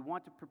married. Do we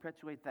want to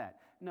perpetuate that?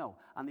 No.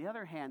 On the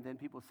other hand, then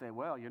people say,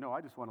 well,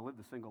 I just want to live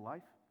the single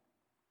life.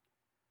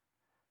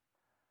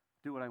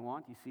 Do what I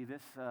want. You see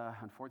this,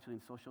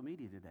 unfortunately, in social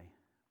media today.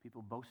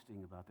 People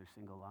boasting about their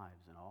single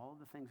lives and all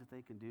the things that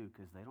they can do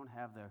because they don't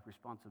have the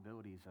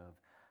responsibilities of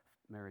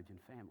marriage and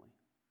family.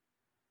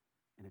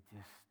 And it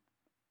just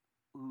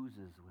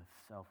oozes with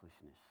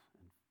selfishness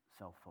and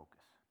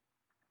self-focus.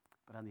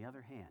 But on the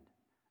other hand,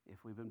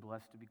 if we've been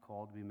blessed to be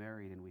called to be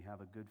married and we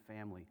have a good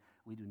family,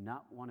 we do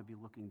not want to be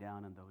looking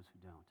down on those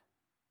who don't.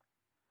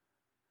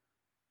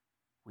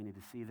 We need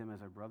to see them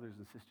as our brothers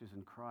and sisters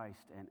in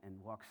Christ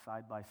and walk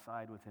side by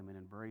side with Him and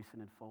embrace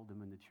and enfold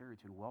them in the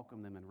church and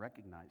welcome them and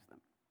recognize them.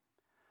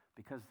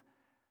 Because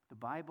the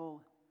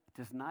Bible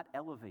does not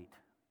elevate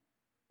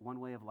one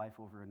way of life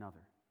over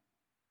another.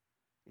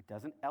 It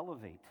doesn't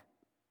elevate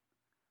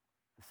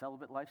the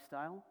celibate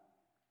lifestyle.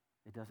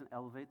 It doesn't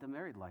elevate the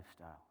married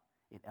lifestyle.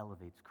 It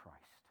elevates Christ.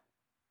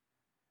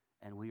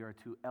 And we are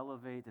to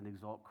elevate and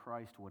exalt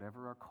Christ,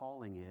 whatever our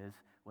calling is,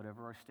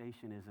 whatever our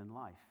station is in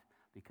life.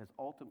 Because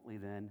ultimately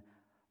then,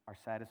 our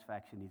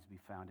satisfaction needs to be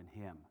found in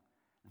Him.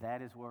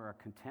 That is where our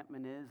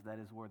contentment is. That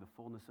is where the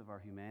fullness of our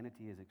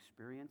humanity is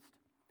experienced.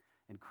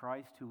 In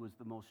Christ, who was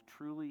the most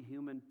truly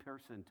human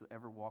person to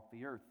ever walk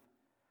the earth,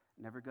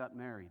 never got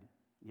married,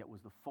 yet was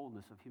the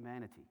fullness of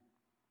humanity.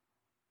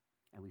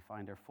 And we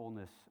find our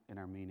fullness and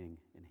our meaning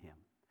in Him.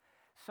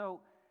 So,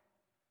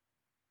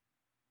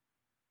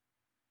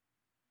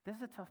 this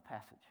is a tough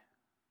passage.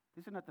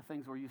 These are not the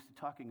things we're used to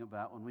talking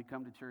about when we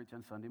come to church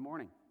on Sunday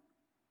morning.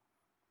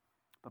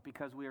 But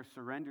because we are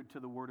surrendered to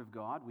the Word of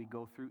God, we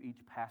go through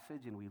each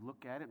passage and we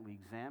look at it and we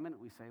examine it.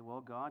 We say, well,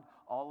 God,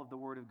 all of the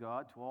Word of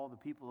God, to all the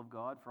people of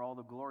God, for all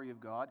the glory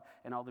of God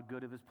and all the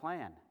good of His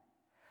plan.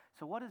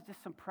 So what is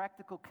just some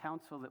practical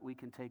counsel that we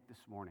can take this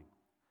morning?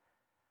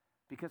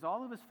 Because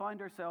all of us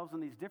find ourselves in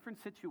these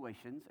different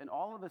situations, and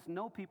all of us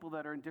know people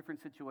that are in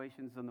different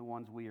situations than the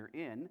ones we are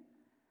in.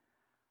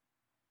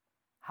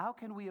 How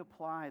can we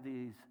apply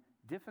these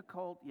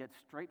difficult yet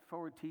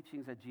straightforward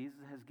teachings that Jesus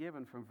has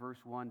given from verse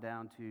 1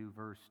 down to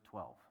verse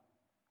 12?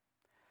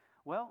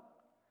 Well,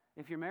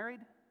 if you're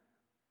married,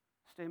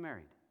 stay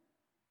married.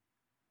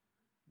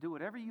 Do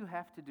whatever you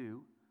have to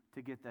do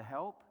to get the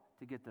help,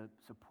 to get the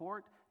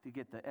support, to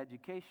get the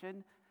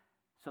education,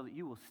 so that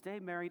you will stay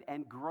married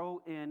and grow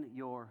in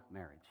your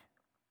marriage.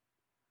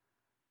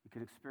 You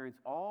can experience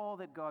all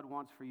that God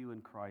wants for you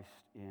in Christ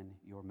in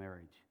your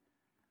marriage.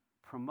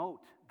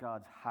 Promote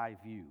God's high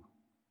view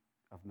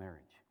of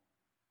marriage.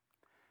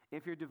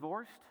 If you're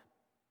divorced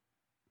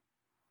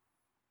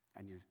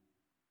and you're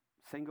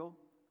single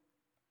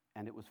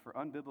and it was for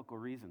unbiblical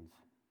reasons,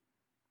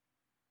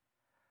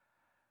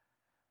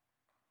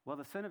 well,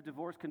 the sin of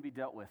divorce can be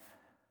dealt with.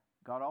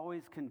 God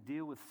always can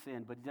deal with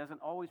sin, but He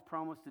doesn't always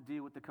promise to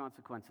deal with the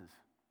consequences.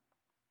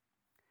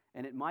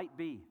 And it might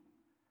be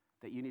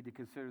that you need to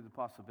consider the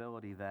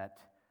possibility that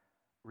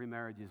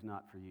remarriage is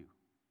not for you.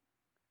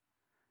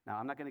 Now,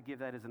 I'm not going to give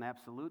that as an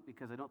absolute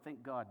because I don't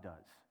think God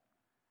does.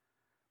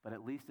 But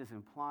at least it's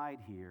implied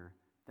here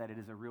that it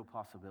is a real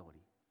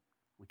possibility.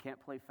 We can't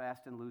play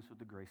fast and loose with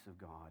the grace of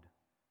God.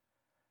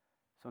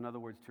 So in other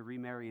words, to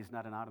remarry is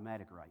not an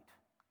automatic right,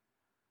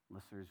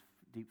 unless there's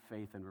deep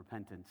faith and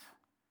repentance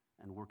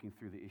and working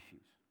through the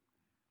issues.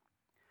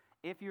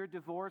 If you're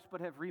divorced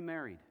but have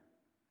remarried,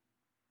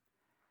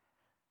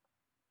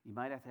 you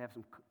might have to have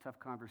some tough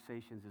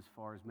conversations as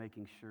far as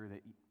making sure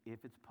that if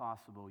it's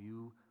possible,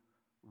 you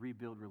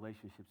rebuild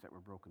relationships that were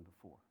broken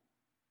before.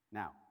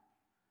 Now,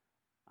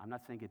 I'm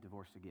not saying get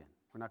divorced again.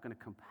 We're not going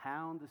to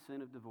compound the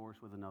sin of divorce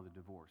with another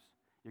divorce.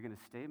 You're going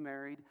to stay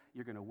married.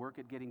 You're going to work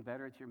at getting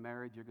better at your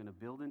marriage. You're going to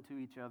build into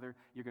each other.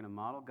 You're going to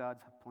model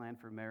God's plan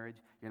for marriage.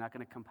 You're not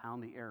going to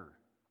compound the error.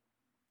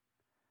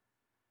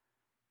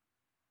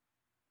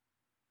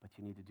 But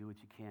you need to do what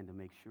you can to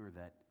make sure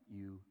that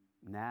you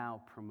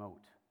now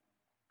promote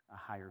a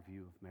higher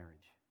view of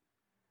marriage.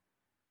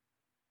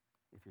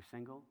 If you're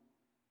single,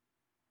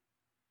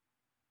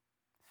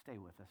 stay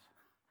with us.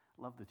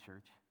 Love the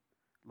church.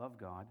 Love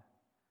God.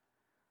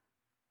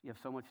 You have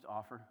so much to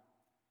offer.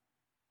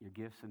 Your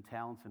gifts and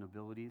talents and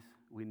abilities.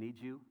 We need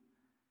you,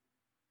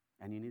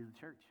 and you need the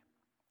church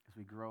as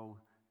we grow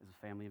as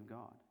a family of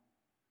God.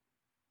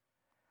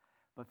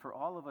 But for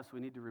all of us, we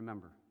need to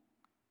remember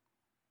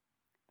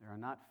there are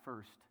not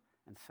first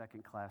and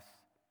second class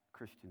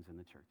Christians in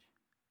the church.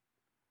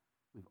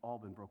 We've all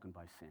been broken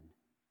by sin.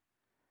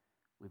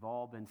 We've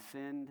all been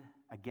sinned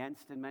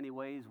against in many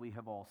ways. We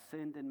have all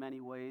sinned in many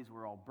ways.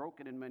 We're all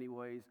broken in many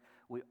ways.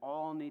 We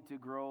all need to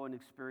grow and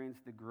experience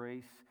the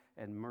grace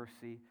and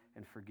mercy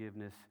and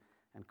forgiveness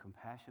and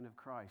compassion of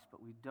Christ.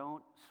 But we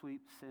don't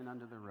sweep sin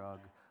under the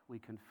rug. We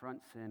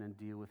confront sin and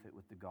deal with it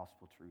with the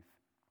gospel truth.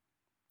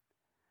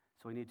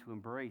 So we need to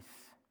embrace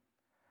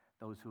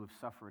those who have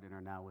suffered and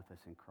are now with us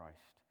in Christ.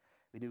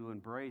 We need to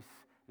embrace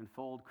and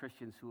fold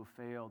Christians who have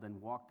failed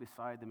and walk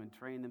beside them and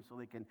train them so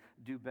they can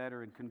do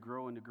better and can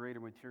grow into greater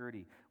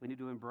maturity. We need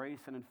to embrace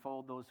and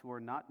enfold those who are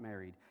not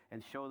married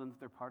and show them that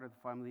they're part of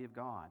the family of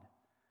God.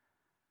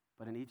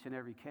 But in each and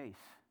every case,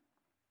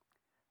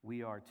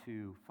 we are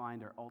to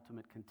find our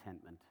ultimate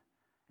contentment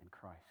in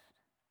Christ.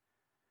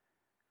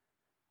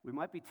 We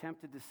might be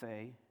tempted to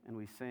say, and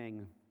we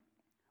sing,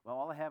 well,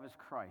 all I have is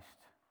Christ.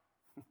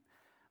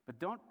 But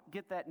don't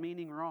get that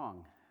meaning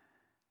wrong.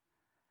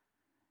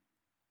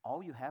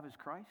 All you have is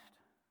Christ,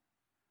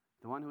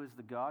 the one who is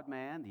the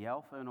God-man, the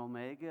Alpha and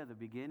Omega, the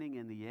beginning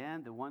and the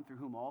end, the one through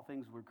whom all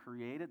things were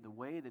created, the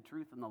way, the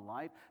truth, and the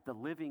life, the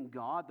living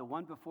God, the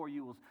one before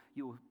you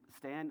will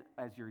stand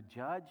as your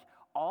judge.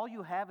 All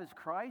you have is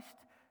Christ.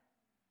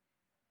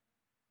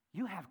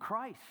 You have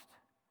Christ.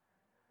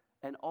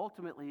 And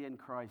ultimately in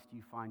Christ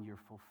you find your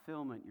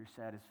fulfillment, your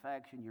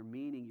satisfaction, your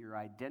meaning, your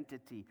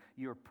identity,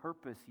 your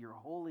purpose, your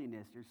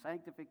holiness, your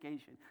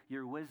sanctification,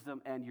 your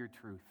wisdom, and your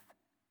truth.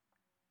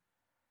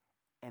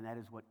 And that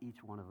is what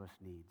each one of us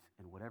needs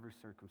in whatever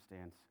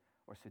circumstance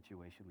or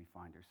situation we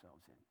find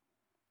ourselves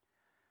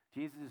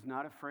in. Jesus is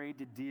not afraid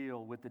to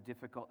deal with the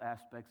difficult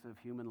aspects of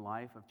human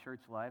life, of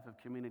church life, of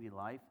community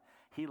life.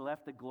 He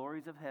left the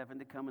glories of heaven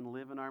to come and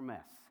live in our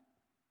mess.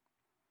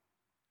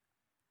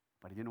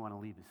 But he didn't want to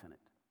leave us in it.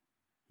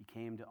 He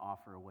came to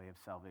offer a way of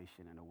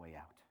salvation and a way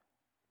out.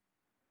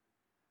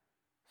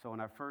 So in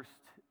our first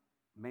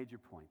major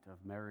point of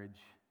marriage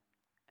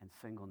and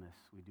singleness,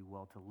 we do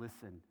well to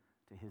listen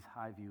to his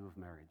high view of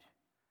marriage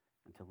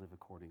and to live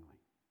accordingly.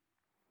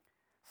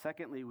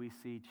 Secondly, we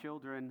see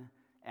children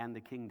and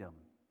the kingdom.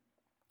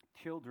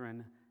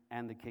 Children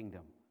and the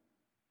kingdom.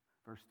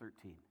 Verse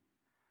 13.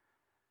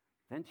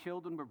 Then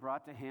children were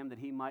brought to him that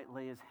he might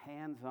lay his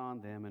hands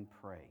on them and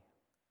pray.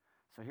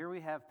 So here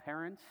we have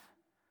parents,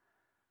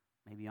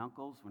 maybe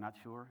uncles, we're not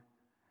sure.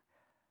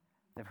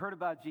 They've heard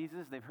about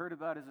Jesus. They've heard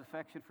about his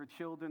affection for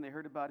children. They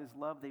heard about his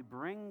love. They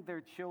bring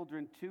their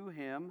children to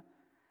him,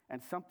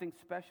 and something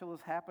special is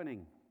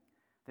happening.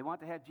 They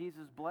want to have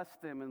Jesus bless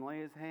them and lay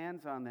his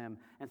hands on them.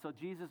 And so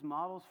Jesus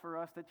models for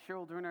us that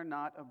children are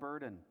not a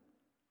burden.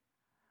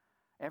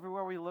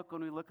 Everywhere we look,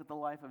 when we look at the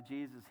life of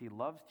Jesus, he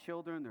loves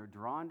children. They're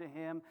drawn to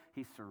him.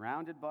 He's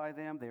surrounded by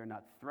them. They are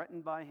not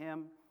threatened by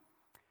him.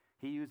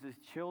 He uses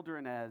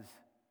children as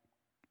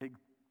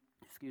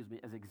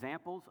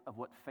examples of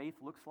what faith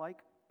looks like.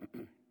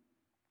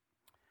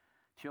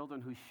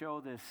 Children who show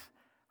this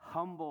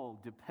humble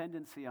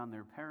dependency on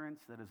their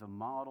parents that is a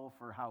model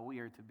for how we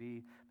are to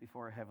be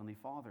before our Heavenly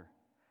Father.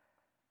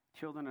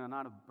 Children are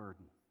not a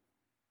burden.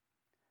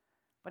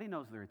 But he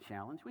knows they're a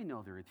challenge. We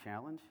know they're a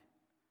challenge.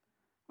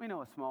 We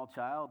know a small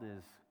child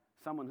is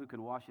someone who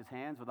can wash his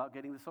hands without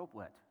getting the soap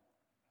wet.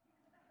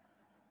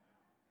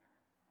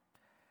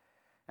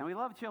 And we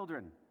love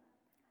children.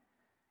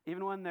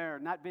 Even when they're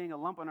not being a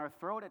lump in our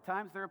throat, at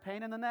times they're a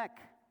pain in the neck.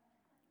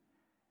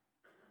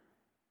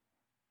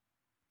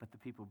 But the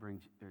people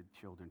bring their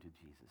children to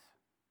Jesus.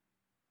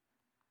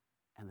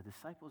 And the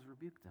disciples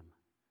rebuke them.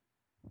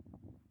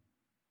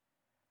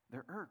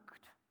 They're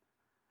irked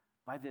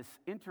by this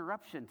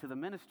interruption to the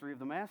ministry of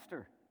the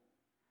master.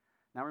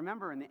 Now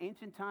remember, in the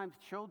ancient times,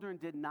 children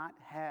did not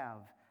have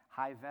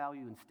high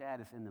value and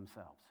status in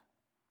themselves.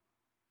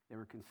 They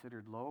were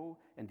considered low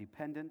and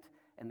dependent,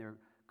 and they're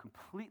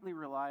completely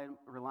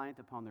reliant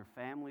upon their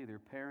family, their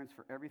parents,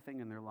 for everything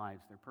in their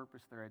lives, their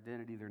purpose, their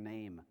identity, their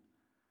name.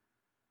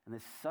 And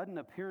this sudden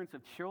appearance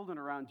of children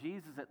around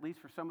Jesus, at least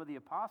for some of the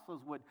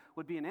apostles,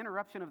 would be an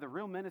interruption of the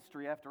real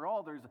ministry. After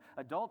all, there's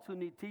adults who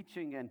need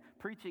teaching and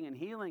preaching and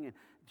healing. And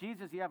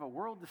Jesus, you have a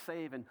world to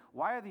save. And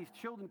why are these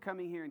children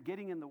coming here and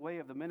getting in the way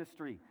of the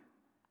ministry?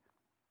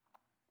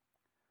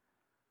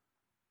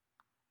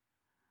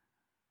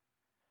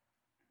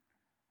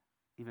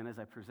 Even as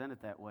I present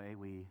it that way,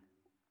 we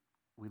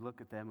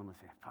look at them and we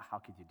say, how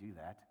could you do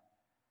that?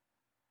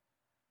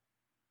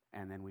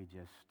 And then we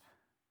just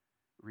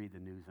read the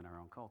news in our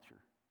own culture,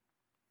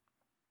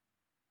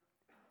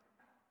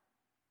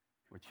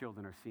 where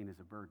children are seen as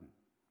a burden.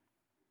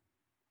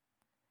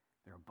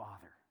 They're a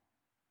bother.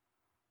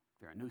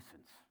 They're a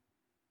nuisance.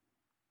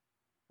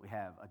 We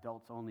have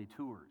adults-only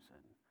tours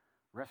and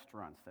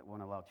restaurants that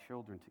won't allow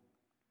children to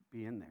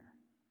be in there.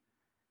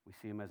 We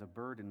see them as a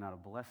burden, not a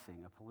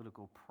blessing, a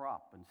political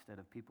prop instead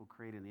of people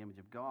created in the image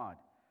of God.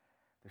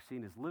 They're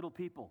seen as little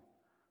people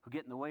who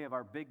get in the way of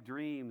our big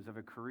dreams of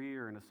a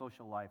career and a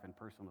social life and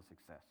personal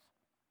success.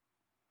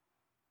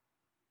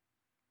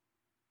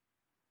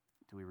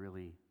 Do we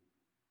really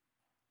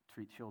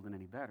treat children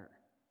any better?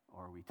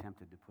 Or are we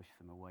tempted to push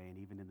them away? And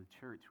even in the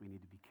church, we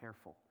need to be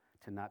careful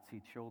to not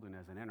see children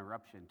as an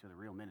interruption to the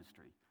real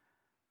ministry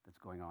that's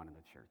going on in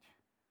the church.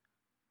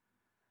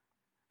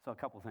 So a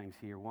couple things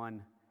here.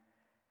 One,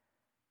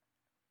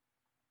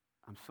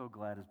 I'm so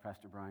glad, as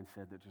Pastor Brian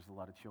said, that there's a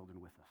lot of children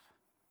with us.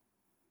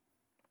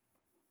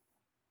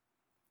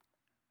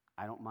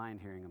 I don't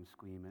mind hearing them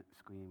scream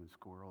and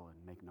squirrel and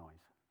make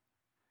noise.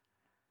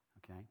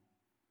 Okay?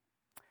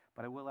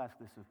 But I will ask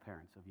this of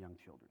parents of young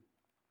children.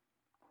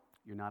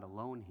 You're not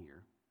alone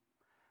here,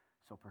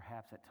 so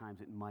perhaps at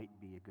times it might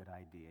be a good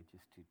idea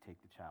just to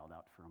take the child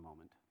out for a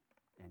moment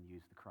and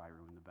use the cry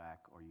room in the back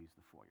or use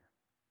the foyer.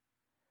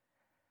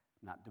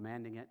 Not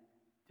demanding it,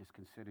 just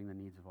considering the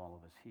needs of all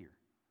of us here.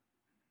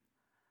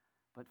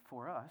 But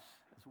for us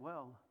as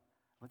well,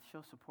 let's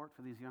show support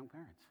for these young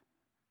parents.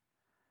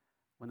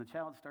 When the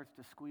child starts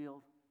to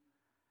squeal,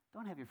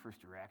 don't have your first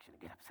reaction to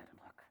get upset and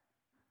look.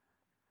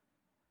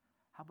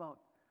 How about,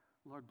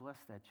 Lord, bless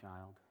that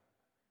child.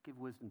 Give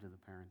wisdom to the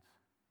parents.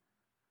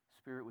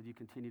 Spirit, would you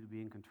continue to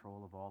be in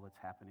control of all that's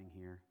happening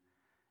here?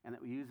 And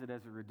that we use it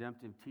as a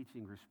redemptive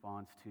teaching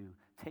response to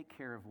take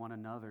care of one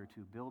another,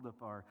 to build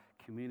up our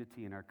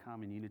community and our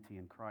common unity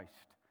in Christ.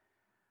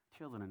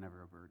 Children are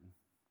never a burden.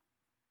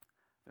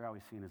 They're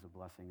always seen as a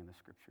blessing in the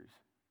Scriptures.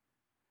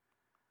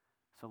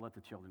 So let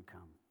the children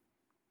come.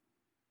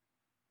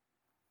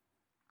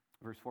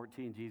 Verse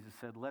 14, Jesus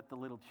said, "Let the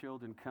little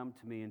children come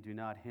to me and do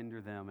not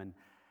hinder them." And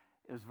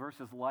it was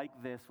verses like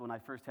this when I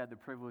first had the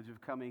privilege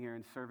of coming here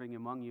and serving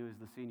among you as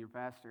the senior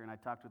pastor, and I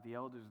talked with the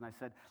elders, and I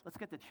said, let's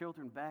get the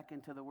children back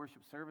into the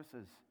worship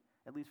services,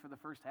 at least for the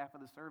first half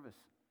of the service.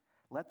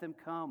 Let them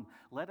come.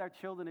 Let our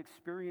children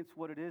experience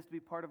what it is to be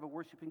part of a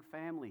worshiping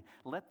family.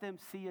 Let them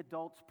see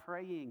adults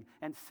praying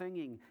and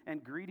singing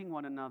and greeting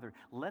one another.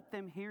 Let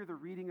them hear the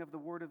reading of the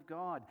Word of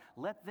God.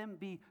 Let them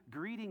be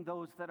greeting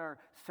those that are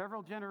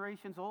several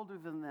generations older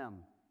than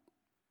them.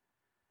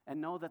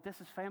 And know that this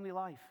is family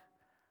life.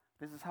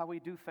 This is how we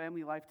do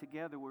family life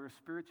together. We're a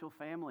spiritual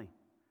family.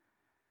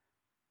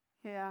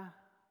 Yeah,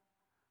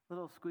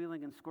 little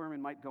squealing and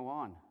squirming might go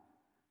on,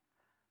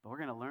 but we're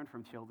going to learn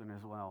from children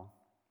as well.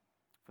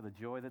 For the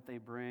joy that they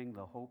bring,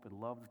 the hope and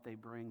love that they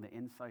bring, the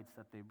insights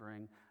that they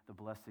bring, the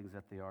blessings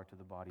that they are to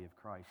the body of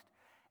Christ.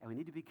 And we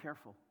need to be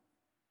careful,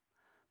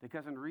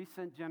 because in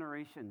recent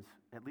generations,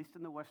 at least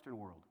in the Western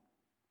world,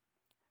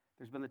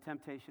 there's been the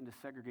temptation to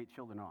segregate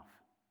children off.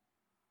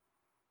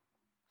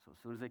 So as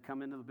soon as they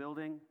come into the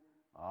building,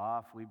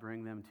 off we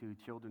bring them to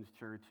children's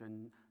church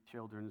and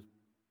children's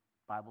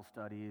Bible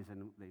studies,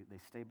 and they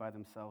stay by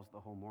themselves the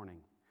whole morning.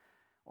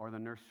 Or the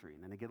nursery,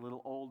 and then they get a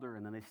little older,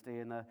 and then they stay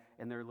in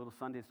their little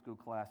Sunday school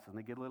class, and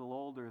they get a little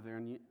older,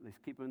 they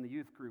keep them in the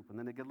youth group, and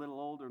then they get a little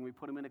older, and we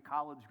put them in a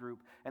college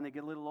group, and they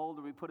get a little older,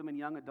 we put them in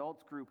young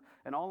adults group,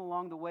 and all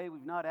along the way,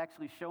 we've not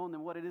actually shown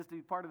them what it is to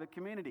be part of a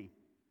community.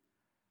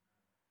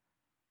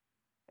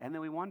 And then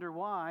we wonder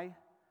why,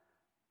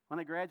 when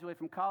they graduate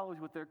from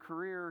college with their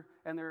career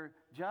and their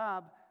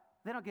job,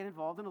 they don't get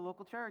involved in a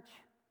local church.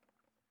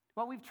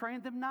 Well, we've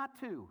trained them not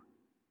to.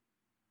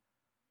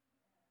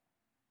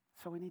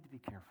 So we need to be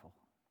careful.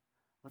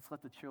 Let's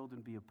let the children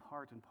be a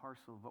part and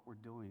parcel of what we're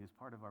doing as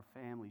part of our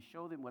family.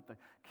 Show them what the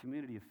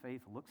community of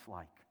faith looks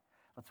like.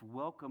 Let's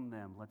welcome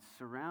them. Let's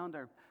surround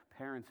our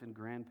parents and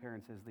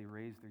grandparents as they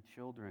raise their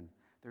children.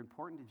 They're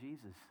important to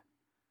Jesus.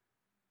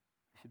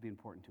 They should be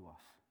important to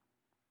us.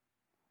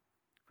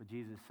 For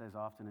Jesus says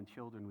often, in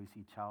children we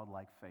see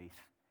childlike faith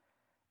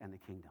and the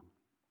kingdom.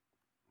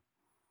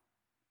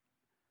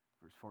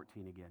 Verse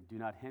 14 again, "Do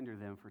not hinder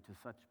them, for to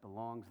such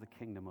belongs the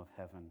kingdom of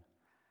heaven."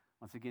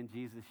 Once again,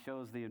 Jesus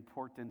shows the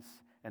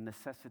importance and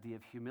necessity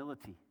of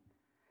humility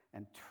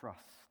and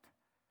trust,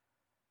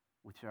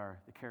 which are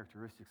the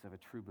characteristics of a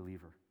true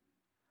believer.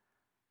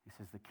 He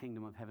says the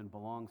kingdom of heaven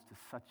belongs to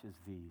such as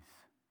these.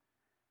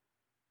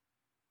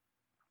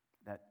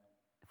 That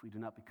if we do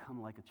not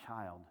become like a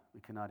child,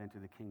 we cannot enter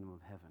the kingdom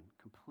of heaven.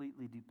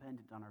 Completely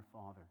dependent on our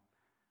Father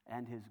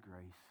and His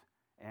grace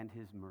and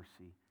His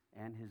mercy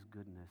and His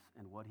goodness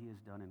and what He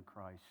has done in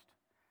Christ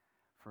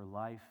for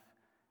life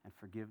and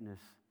forgiveness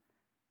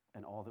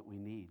and all that we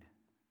need.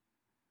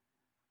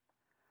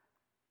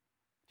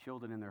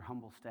 Children in their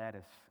humble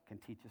status can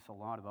teach us a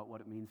lot about what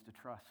it means to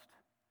trust,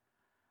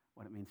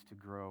 what it means to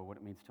grow, what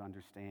it means to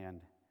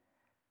understand.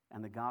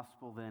 And the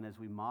gospel then, as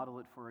we model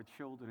it for our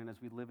children and as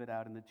we live it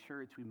out in the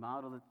church, we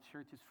model that the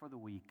church is for the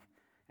weak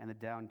and the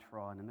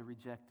downtrodden and the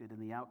rejected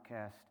and the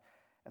outcast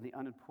and the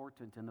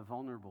unimportant and the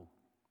vulnerable.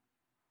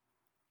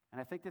 And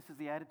I think this is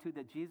the attitude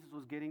that Jesus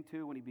was getting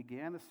to when He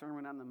began the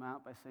Sermon on the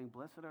Mount by saying,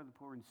 "Blessed are the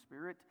poor in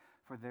spirit,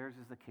 for theirs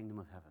is the kingdom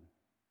of heaven."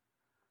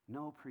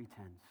 No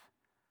pretense,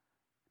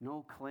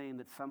 no claim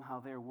that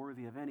somehow they're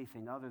worthy of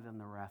anything other than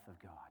the wrath of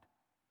God.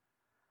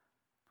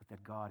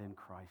 that God in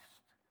Christ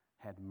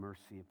had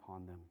mercy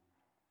upon them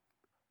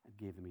and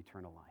gave them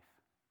eternal life.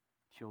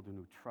 Children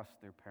who trust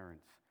their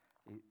parents,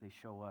 they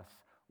show us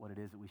what it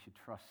is that we should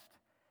trust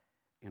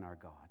in our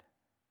God.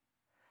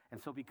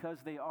 And so because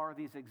they are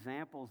these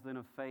examples then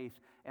of faith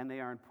and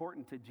they are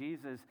important to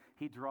Jesus,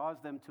 he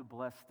draws them to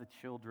bless the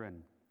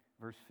children.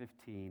 Verse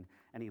 15,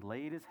 and he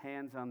laid his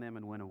hands on them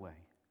and went away.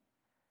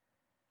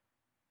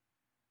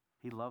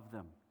 He loved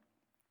them.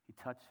 He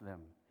touched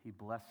them. He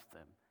blessed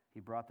them. He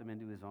brought them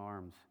into his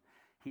arms.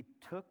 He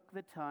took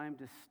the time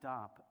to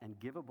stop and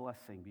give a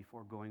blessing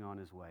before going on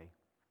his way.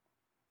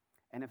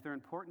 And if they're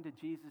important to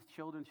Jesus,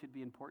 children should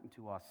be important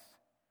to us.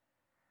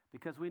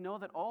 Because we know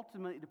that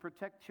ultimately to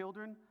protect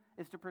children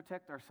is to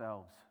protect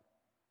ourselves.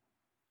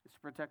 It's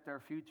to protect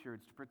our future.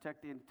 It's to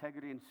protect the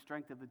integrity and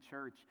strength of the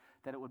church,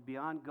 that it would be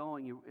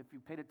ongoing. If you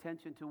paid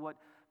attention to what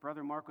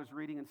Brother Mark was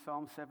reading in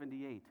Psalm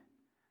 78,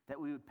 that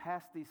we would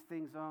pass these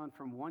things on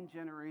from one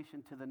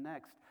generation to the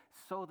next,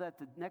 so that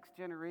the next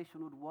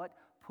generation would what?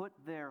 Put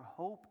their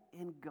hope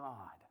in God.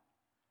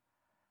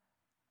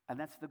 And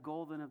that's the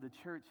goal then of the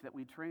church, that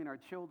we train our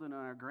children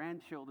and our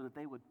grandchildren, that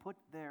they would put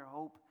their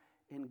hope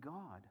in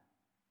God.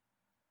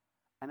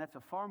 And that's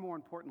a far more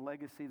important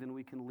legacy than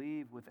we can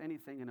leave with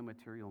anything in a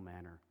material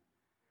manner.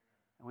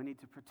 And we need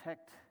to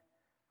protect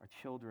our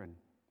children,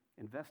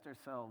 invest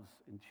ourselves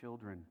in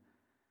children,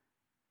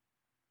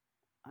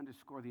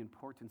 underscore the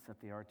importance that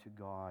they are to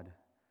God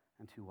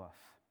and to us.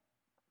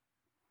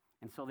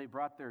 And so they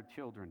brought their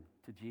children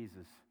to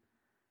Jesus,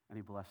 and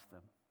he blessed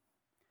them.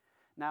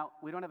 Now,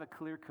 we don't have a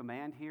clear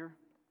command here,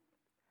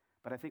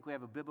 but I think we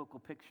have a biblical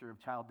picture of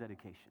child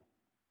dedication.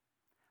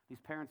 These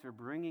parents are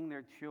bringing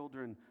their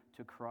children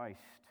to Christ.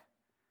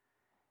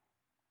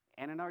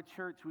 And in our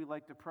church, we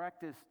like to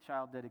practice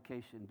child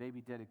dedication,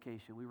 baby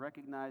dedication. We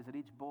recognize that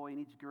each boy and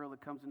each girl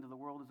that comes into the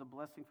world is a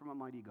blessing from a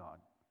mighty God.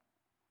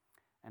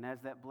 And as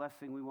that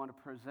blessing, we want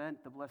to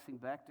present the blessing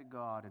back to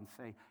God and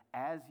say,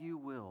 as you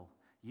will,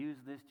 use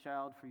this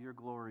child for your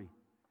glory.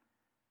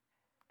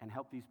 And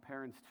help these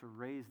parents to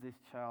raise this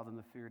child in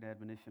the fear and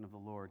admonition of the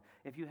Lord.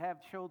 If you have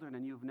children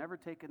and you've never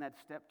taken that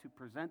step to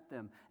present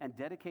them and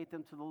dedicate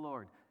them to the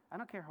Lord, I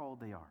don't care how old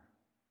they are.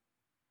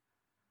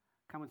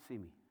 Come and see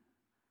me.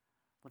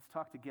 Let's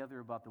talk together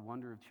about the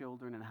wonder of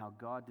children and how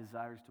God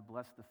desires to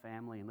bless the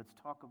family. And let's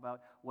talk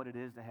about what it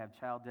is to have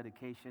child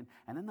dedication.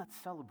 And then let's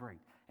celebrate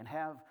and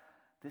have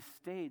this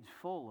stage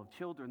full of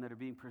children that are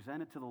being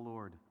presented to the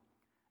Lord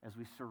as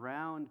we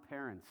surround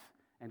parents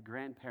and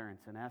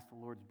grandparents and ask the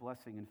Lord's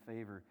blessing and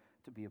favor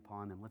to be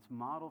upon them. Let's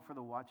model for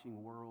the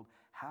watching world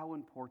how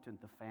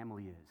important the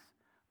family is,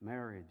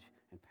 marriage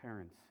and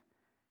parents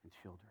and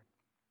children.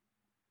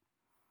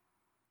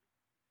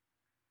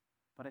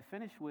 But I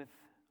finish with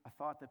a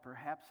thought that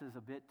perhaps is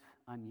a bit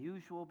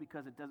unusual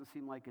because it doesn't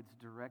seem like it's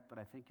direct, but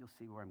I think you'll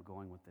see where I'm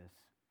going with this.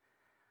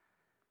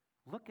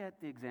 Look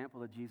at the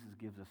example that Jesus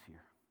gives us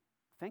here.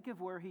 Think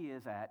of where he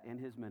is at in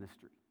his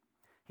ministry.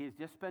 He has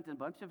just spent a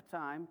bunch of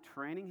time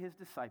training his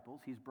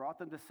disciples. He's brought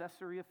them to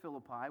Caesarea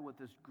Philippi with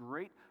this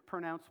great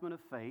pronouncement of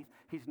faith.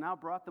 He's now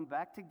brought them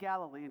back to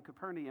Galilee and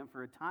Capernaum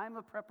for a time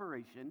of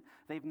preparation.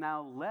 They've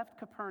now left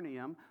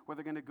Capernaum, where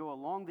they're going to go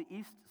along the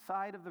east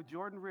side of the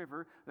Jordan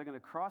River. They're going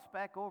to cross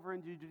back over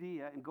into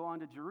Judea and go on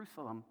to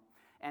Jerusalem.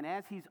 And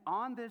as he's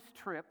on this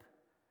trip,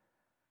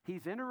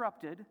 he's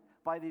interrupted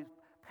by these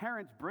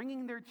parents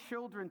bringing their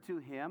children to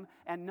him.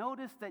 And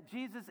notice that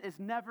Jesus is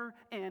never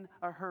in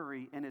a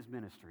hurry in his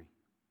ministry.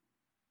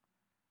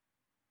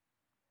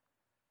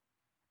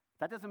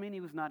 That doesn't mean he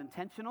was not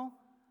intentional.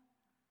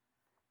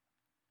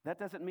 That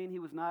doesn't mean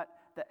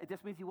it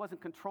just means he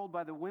wasn't controlled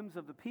by the whims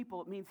of the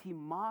people. It means he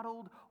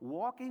modeled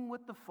walking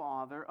with the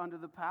Father under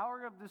the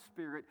power of the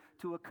Spirit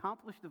to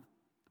accomplish the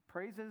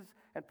praises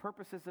and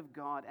purposes of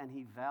God, and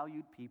he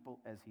valued people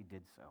as he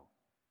did so.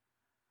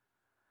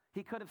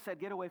 He could have said,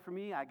 get away from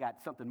me. I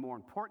got something more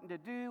important to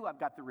do. I've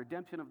got the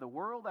redemption of the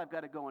world I've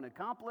got to go and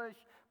accomplish.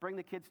 Bring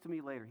the kids to me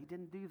later. He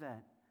didn't do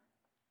that.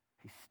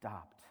 He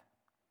stopped.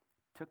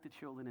 Took the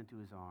children into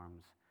his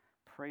arms,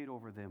 prayed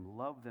over them,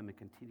 loved them, and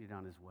continued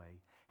on his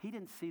way. He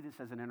didn't see this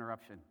as an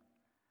interruption.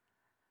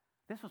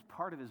 This was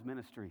part of his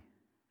ministry.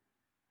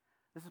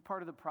 This is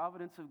part of the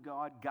providence of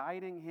God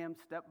guiding him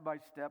step by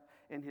step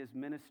in his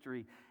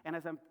ministry. And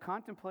as I'm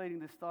contemplating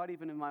this thought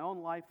even in my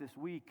own life this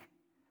week,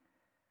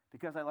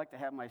 because I like to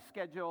have my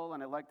schedule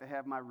and I like to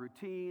have my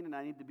routine and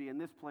I need to be in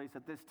this place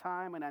at this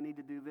time and I need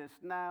to do this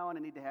now and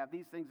I need to have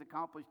these things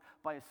accomplished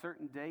by a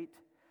certain date.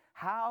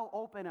 How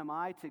open am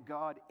I to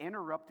God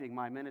interrupting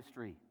my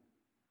ministry?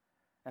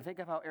 And think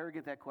of how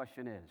arrogant that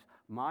question is.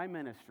 My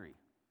ministry,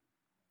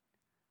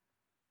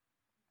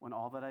 when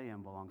all that I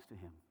am belongs to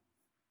him.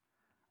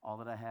 All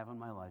that I have in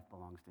my life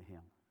belongs to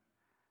him.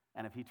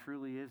 And if he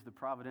truly is the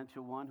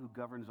providential one who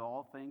governs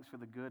all things for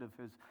the good of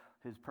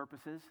his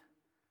purposes,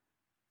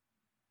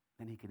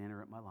 then he can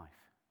interrupt my life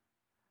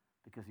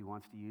because he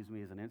wants to use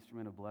me as an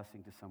instrument of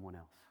blessing to someone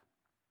else.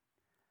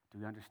 Do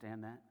we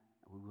understand that?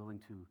 Are we willing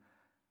to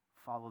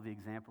follow the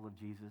example of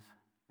Jesus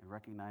and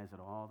recognize that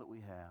all that we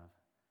have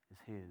is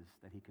his,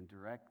 that he can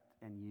direct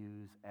and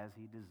use as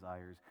he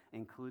desires,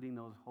 including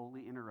those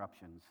holy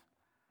interruptions,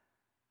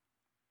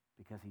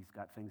 because he's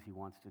got things he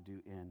wants to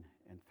do in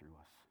and through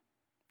us.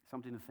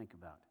 Something to think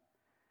about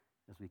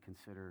as we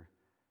consider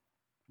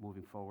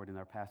moving forward in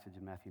our passage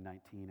in Matthew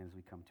 19 as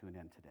we come to an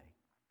end today.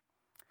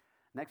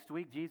 Next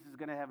week, Jesus is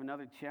going to have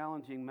another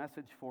challenging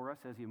message for us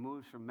as he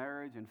moves from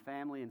marriage and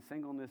family and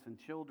singleness and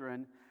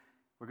children.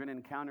 We're going to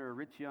encounter a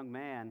rich young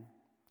man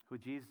who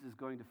Jesus is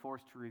going to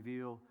force to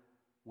reveal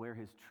where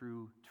his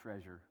true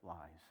treasure lies.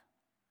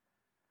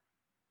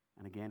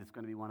 And again, it's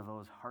going to be one of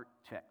those heart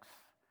checks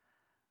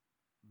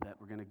that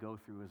we're going to go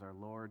through as our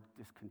Lord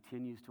just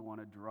continues to want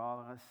to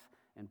draw us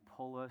and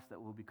pull us,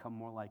 that we'll become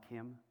more like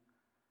him,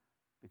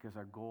 because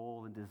our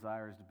goal and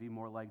desire is to be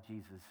more like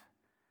Jesus.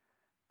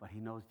 But he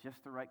knows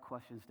just the right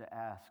questions to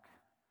ask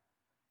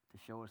to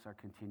show us our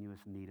continuous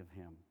need of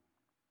him.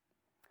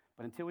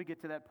 But until we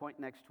get to that point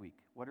next week,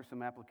 what are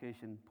some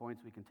application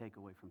points we can take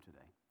away from today?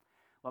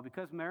 Well,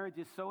 because marriage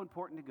is so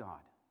important to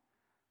God,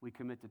 we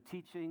commit to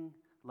teaching,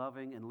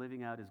 loving, and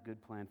living out his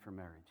good plan for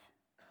marriage.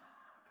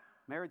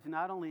 Marriage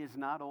not only is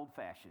not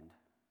old-fashioned,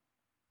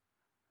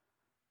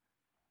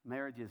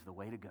 marriage is the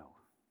way to go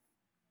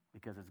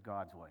because it's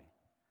God's way.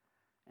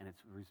 And it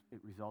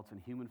results in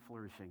human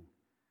flourishing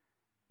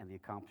and the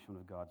accomplishment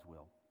of God's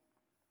will.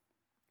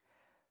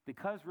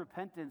 Because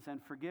repentance and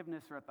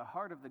forgiveness are at the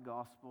heart of the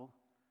gospel,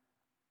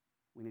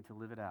 we need to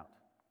live it out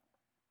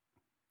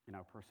in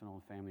our personal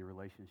and family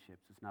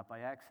relationships. It's not by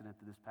accident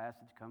that this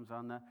passage comes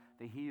on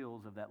the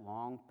heels of that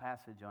long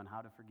passage on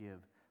how to forgive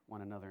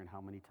one another and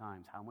how many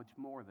times. How much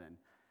more than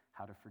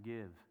how to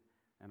forgive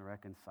and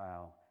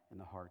reconcile in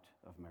the heart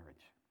of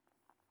marriage.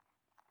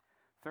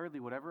 Thirdly,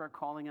 whatever our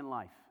calling in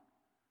life,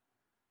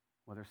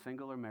 whether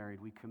single or married,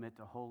 we commit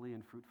to holy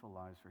and fruitful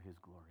lives for his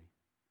glory.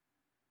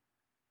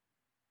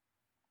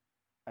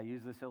 I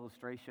used this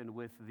illustration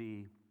with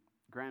the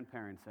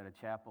grandparents at a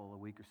chapel a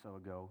week or so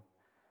ago.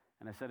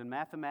 And I said, in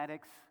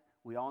mathematics,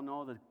 we all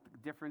know the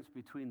difference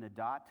between the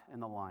dot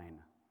and the line.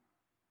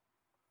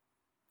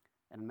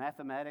 And in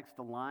mathematics,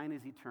 the line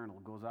is eternal.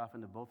 It goes off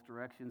into both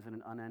directions in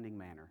an unending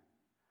manner.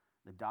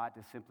 The dot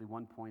is simply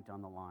one point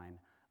on the line.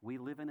 We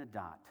live in a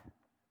dot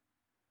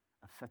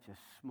of such a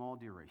small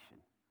duration,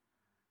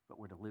 but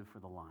we're to live for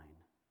the line.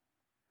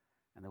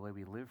 And the way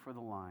we live for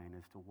the line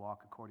is to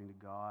walk according to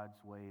God's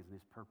ways and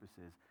his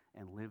purposes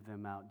and live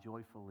them out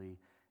joyfully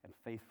and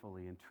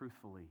faithfully and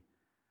truthfully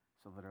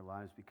so that our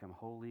lives become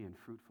holy and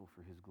fruitful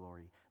for his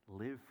glory.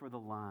 Live for the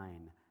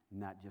line,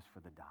 not just for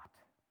the dot.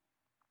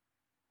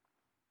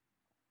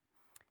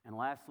 And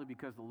lastly,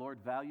 because the Lord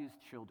values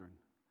children,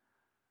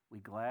 we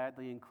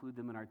gladly include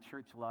them in our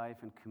church life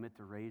and commit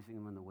to raising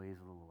them in the ways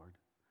of the Lord.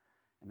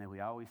 And may we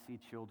always see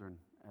children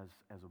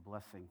as a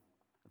blessing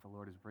that the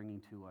Lord is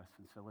bringing to us.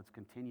 And so let's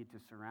continue to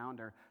surround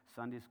our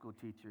Sunday school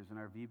teachers and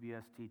our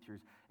VBS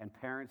teachers and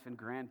parents and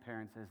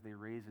grandparents as they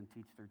raise and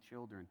teach their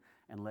children.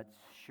 And let's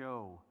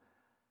show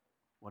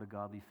what a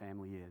godly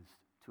family is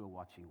to a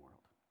watching world.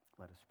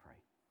 Let us pray.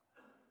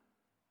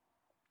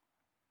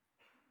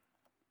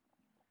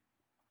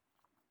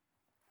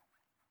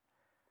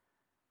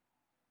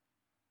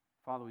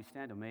 Father, we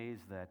stand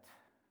amazed that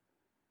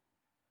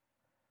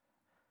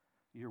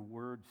your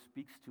word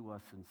speaks to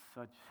us in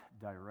such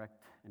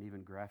direct and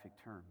even graphic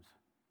terms.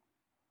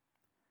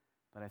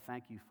 But I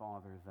thank you,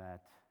 Father,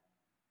 that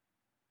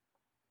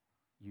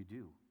you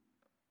do,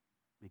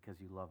 because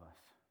you love us.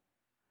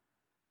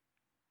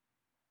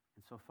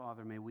 And so,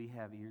 Father, may we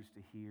have ears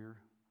to hear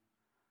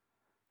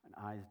and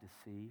eyes to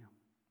see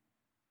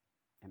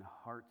and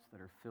hearts that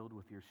are filled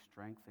with your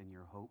strength and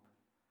your hope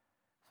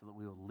so that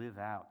we will live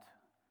out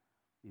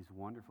these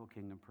wonderful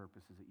kingdom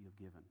purposes that you have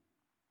given.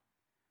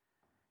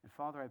 And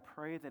Father, I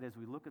pray that as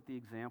we look at the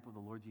example of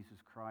the Lord Jesus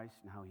Christ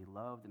and how he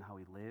loved and how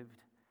he lived,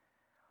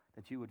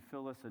 that you would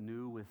fill us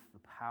anew with the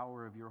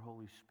power of your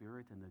Holy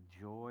Spirit and the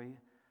joy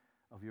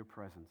of your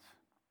presence,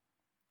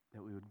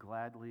 that we would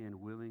gladly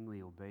and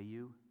willingly obey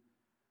you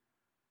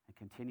and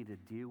continue to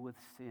deal with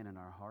sin in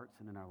our hearts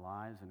and in our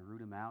lives and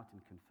root them out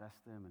and confess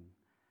them and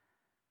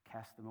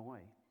cast them away.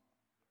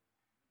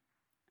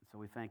 And so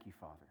we thank you,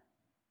 Father.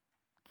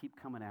 Keep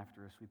coming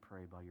after us, we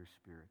pray, by your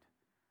Spirit.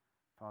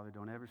 Father,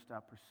 don't ever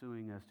stop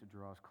pursuing us to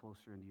draw us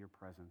closer into your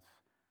presence,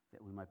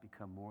 that we might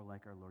become more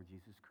like our Lord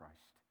Jesus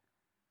Christ,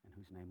 in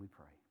whose name we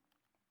pray.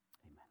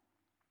 Amen.